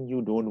is when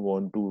you don't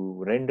want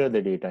to render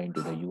the data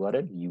into the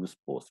URL, use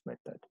post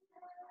method.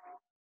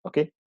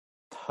 Okay.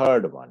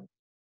 Third one,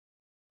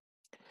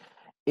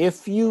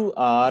 if you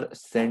are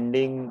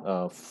sending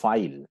a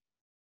file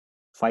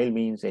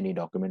means any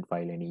document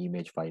file, any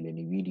image file,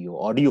 any video,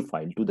 audio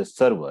file to the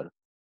server,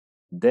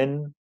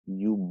 then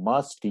you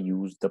must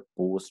use the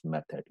post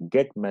method.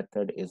 Get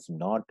method is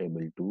not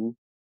able to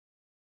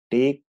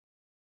take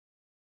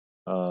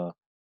the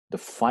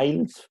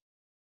files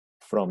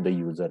from the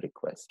user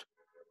request.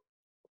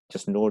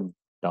 Just note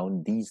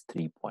down these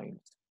 3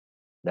 points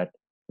that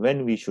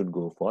when we should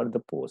go for the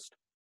post.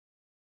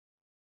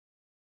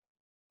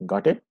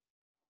 Got it?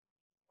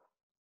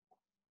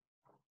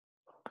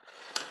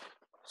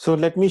 So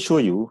let me show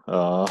you.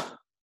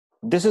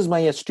 This is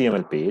my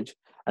HTML page,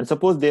 and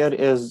suppose there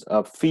is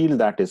a field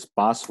that is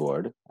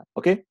password.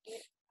 Okay,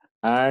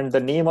 and the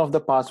name of the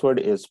password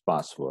is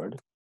password.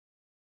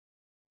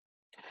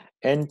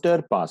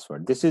 Enter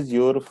password. This is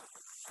your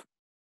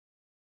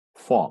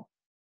form.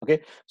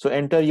 Okay, so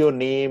enter your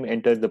name,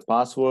 enter the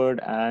password,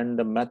 and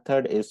the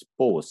method is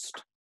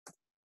post.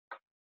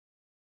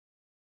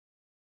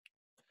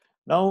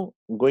 Now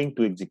going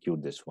to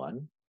execute this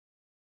one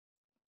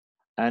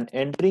and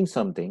entering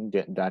something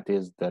that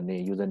is the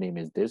username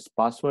is this,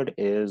 password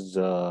is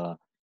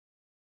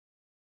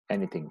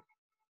anything.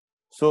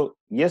 So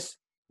yes,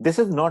 this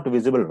is not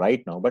visible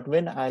right now, but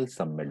when I'll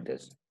submit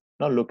this,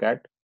 now look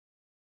at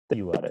the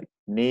URL.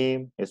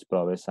 Name is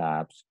Provis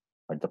Apps,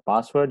 but the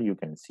password you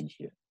can see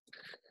here.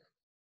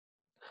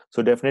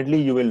 So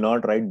definitely you will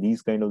not write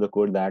these kind of the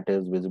code that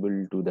is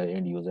visible to the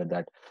end user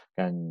that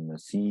can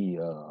see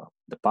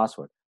the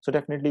password. So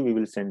definitely we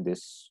will send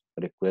this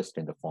request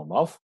in the form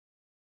of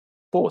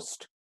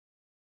post.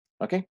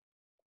 Okay.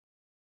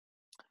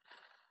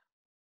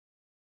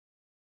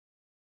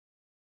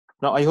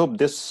 Now I hope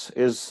this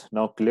is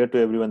now clear to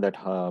everyone that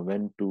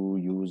when to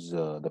use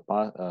the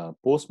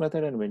post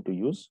method and when to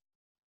use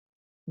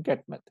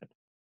get method.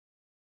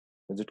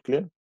 Is it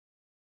clear?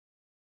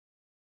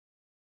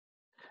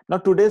 Now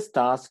today's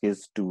task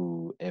is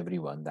to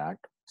everyone that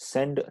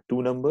send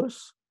 2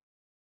 numbers,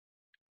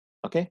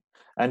 okay,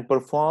 and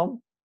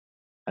perform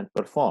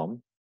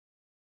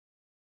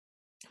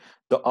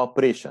the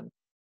operation,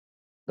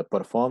 the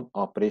perform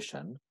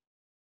operation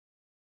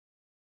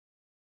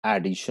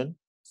addition,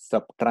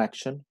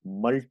 subtraction,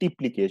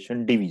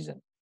 multiplication,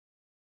 division.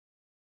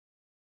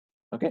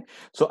 Okay,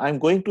 so I'm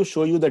going to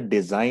show you the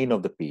design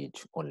of the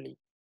page only.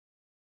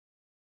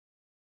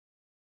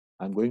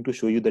 I'm going to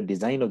show you the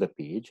design of the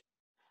page,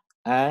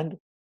 and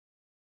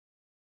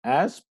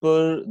as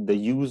per the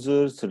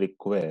user's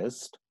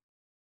request,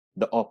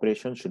 the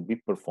operation should be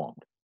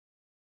performed.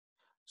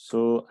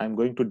 So I'm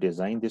going to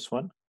design this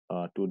one.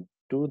 To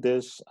do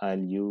this, I'll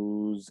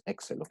use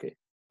Excel. Okay,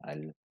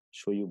 I'll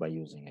show you by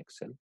using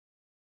Excel.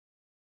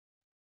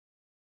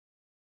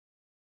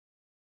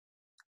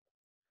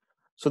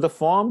 So the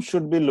form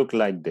should be look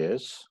like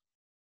this.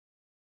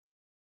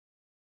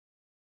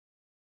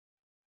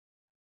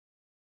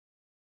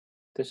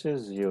 This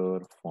is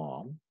your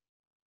form.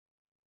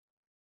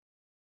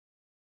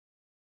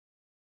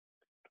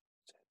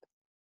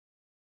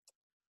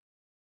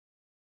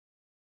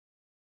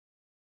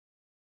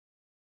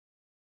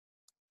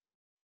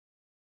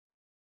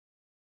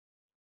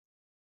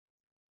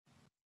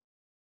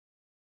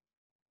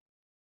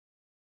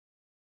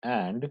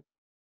 And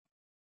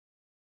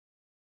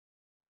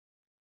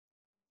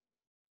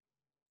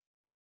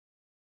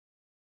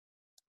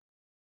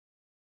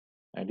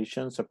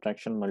addition,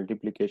 subtraction,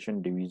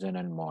 multiplication, division,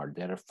 and mod.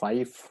 There are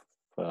 5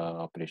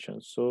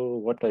 operations. So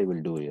what I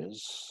will do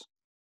is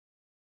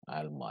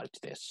I'll merge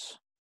this.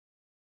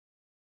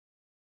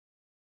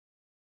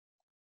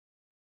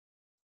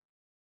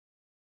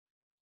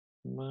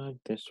 Merge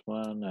this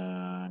one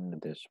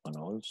and this one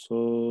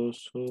also.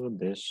 So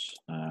this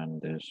and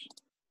this.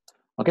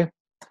 Okay.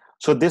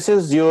 So this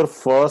is your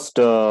first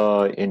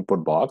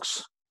input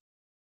box.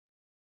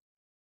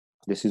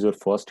 This is your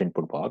first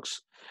input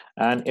box,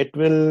 and it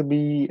will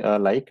be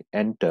like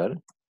enter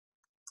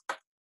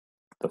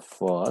the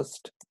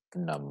first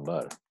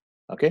number.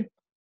 Okay,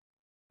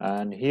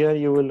 and here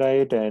you will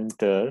write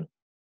enter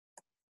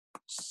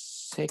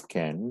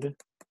second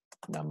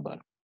number,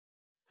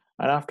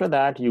 and after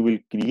that you will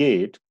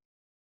create.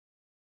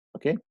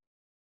 Okay,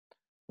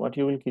 what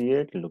you will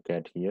create, look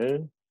at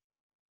here.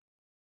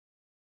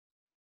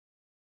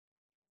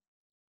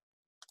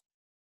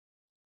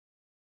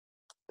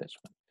 This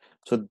one.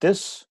 So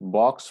this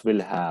box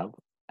will have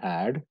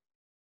add,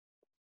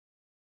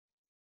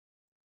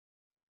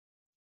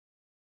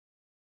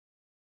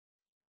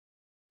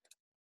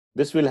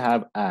 this will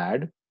have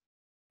add,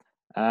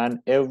 and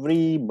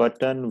every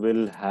button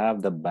will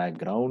have the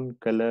background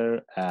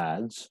color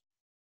as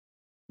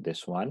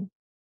this one.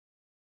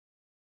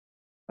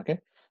 Okay,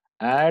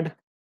 add,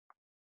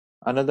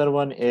 another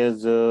one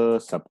is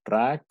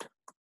subtract,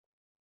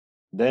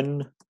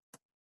 then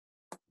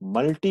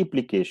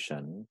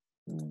multiplication,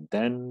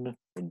 then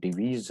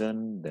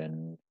division,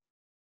 then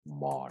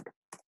mod.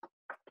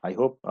 I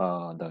hope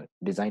the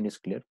design is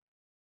clear.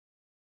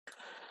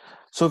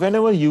 So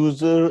whenever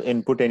user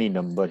input any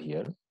number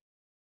here,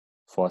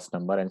 first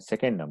number and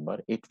second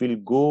number, it will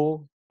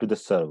go to the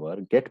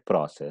server, get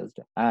processed,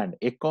 and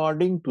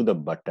according to the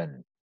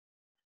button,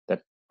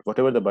 that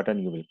whatever the button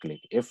you will click,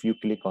 if you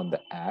click on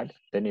the add,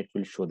 then it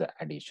will show the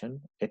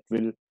addition. It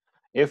will,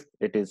 if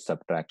it is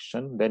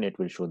subtraction, then it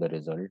will show the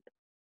result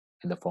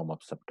in the form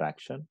of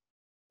subtraction.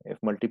 If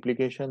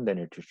multiplication, then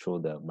it will show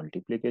the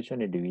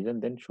multiplication. If division,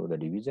 then show the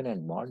division,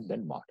 and mod,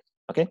 then mod.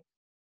 Okay,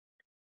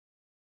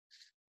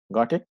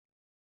 got it?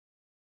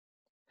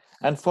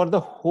 And for the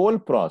whole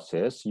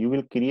process, you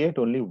will create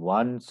only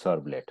one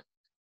servlet.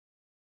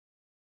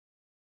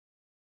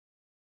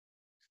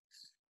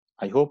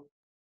 I hope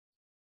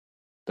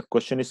the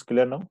question is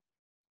clear now.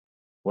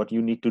 What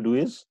you need to do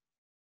is,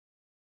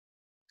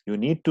 you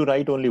need to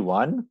write only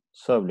one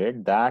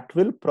servlet that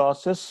will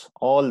process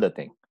all the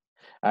thing: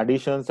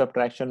 addition,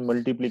 subtraction,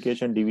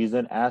 multiplication,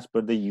 division, as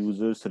per the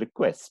user's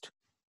request.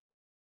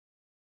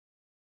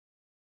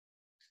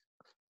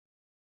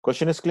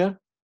 Question is clear?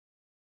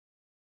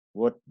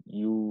 What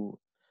you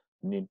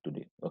need to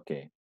do?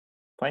 Okay,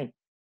 fine.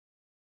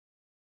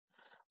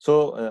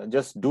 So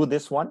just do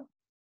this one.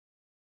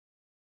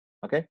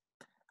 Okay,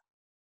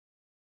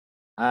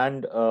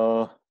 and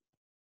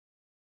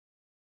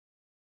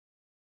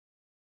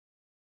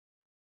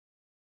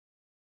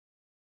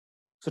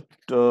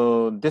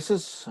so this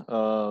is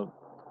the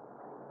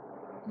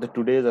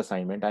today's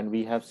assignment, and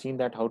we have seen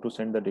that how to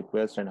send the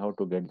request and how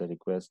to get the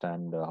request,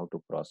 and how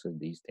to process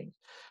these things.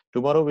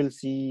 Tomorrow we'll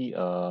see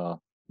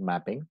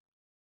mapping.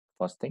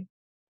 First thing,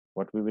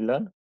 what we will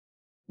learn?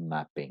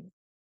 Mapping.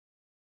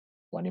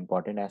 One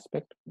important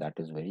aspect, that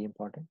is very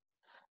important.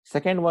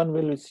 Second one,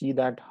 we'll see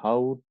that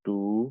how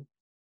to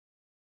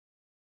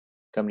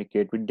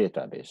communicate with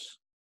database.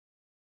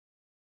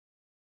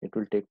 It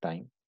will take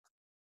time.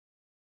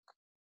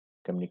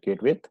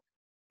 Communicate with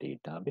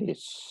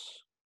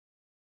database.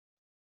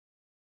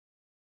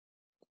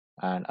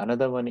 And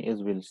another one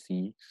is, we'll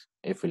see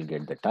if we'll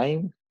get the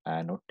time,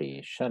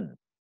 annotation.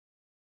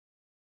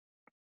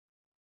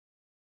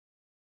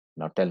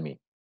 Now tell me,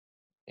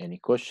 any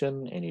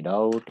question, any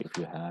doubt? If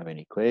you have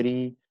any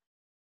query,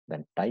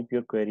 then type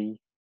your query.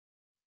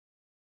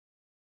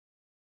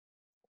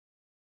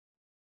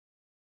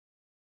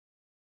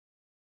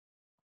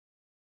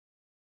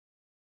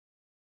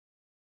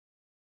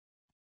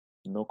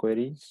 No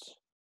queries?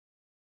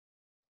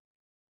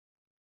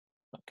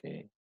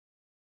 Okay.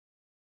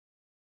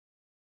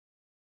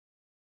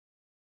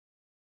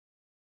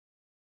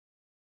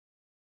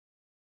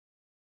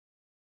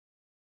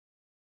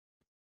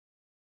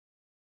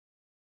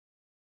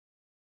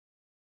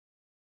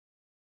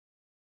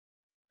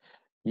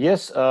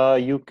 Yes,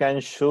 you can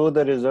show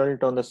the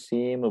result on the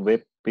same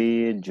web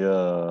page,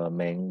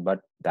 Meng, but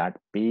that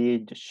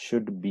page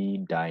should be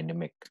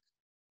dynamic.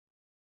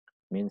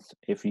 Means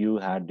if you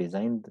had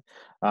designed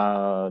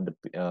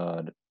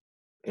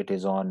it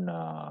is on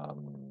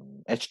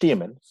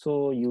HTML,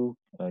 so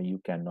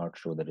you cannot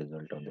show the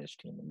result on the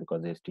HTML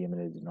because the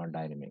HTML is not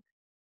dynamic.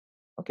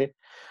 Okay,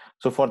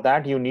 so for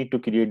that you need to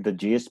create the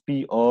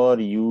JSP, or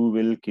you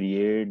will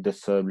create the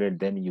servlet,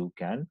 then you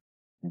can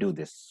do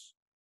this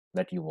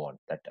that you want.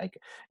 That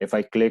if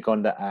I click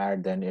on the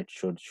add, then it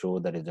should show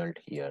the result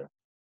here.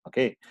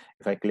 Okay,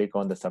 if I click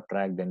on the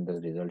subtract, then the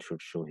result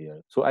should show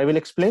here. So I will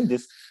explain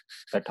this,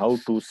 that how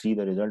to see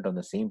the result on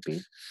the same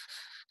page.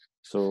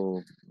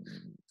 So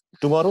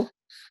tomorrow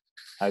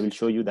I will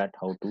show you that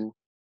how to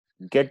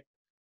get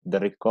the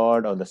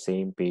record on the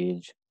same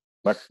page,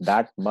 but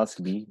that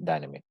must be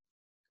dynamic.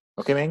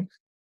 Okay, Meng?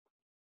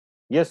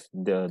 Yes,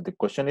 the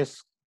question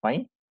is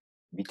fine.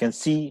 We can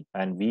see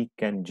and we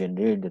can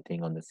generate the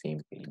thing on the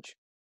same page.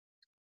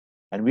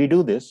 And we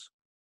do this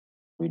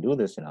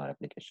in our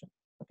application.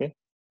 Okay,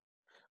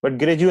 but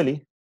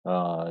gradually,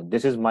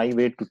 this is my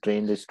way to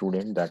train the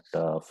student, that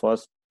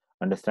first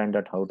understand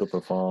that how to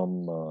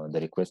perform the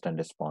request and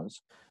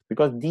response,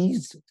 because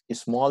these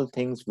small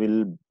things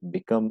will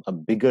become a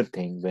bigger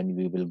thing when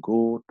we will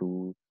go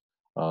to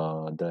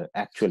the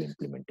actual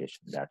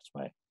implementation. That's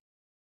why.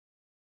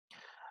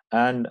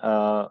 And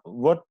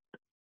what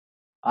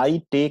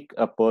I take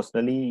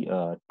personally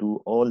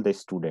to all the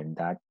student,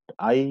 that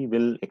I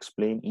will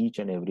explain each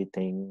and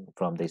everything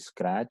from the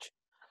scratch.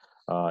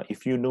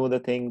 If you know the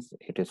things,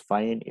 it is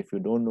fine. If you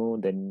don't know,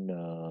 then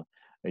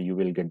you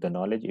will get the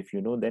knowledge. If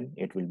you know, then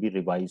it will be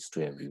revised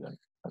to everyone.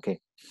 Okay.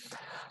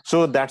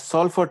 So that's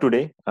all for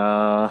today.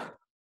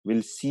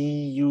 We'll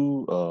see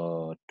you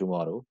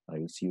tomorrow. I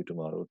will see you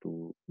tomorrow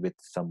to with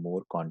some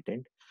more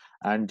content,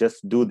 and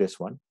just do this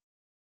one.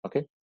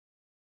 Okay,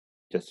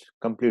 just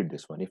complete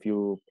this one. If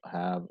you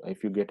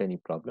get any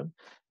problem,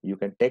 you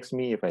can text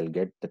me. If I'll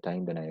get the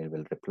time, then I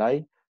will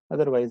reply.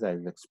 Otherwise,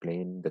 I'll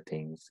explain the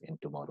things in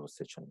tomorrow's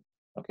session.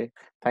 Okay.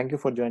 Thank you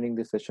for joining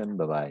this session.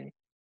 Bye bye.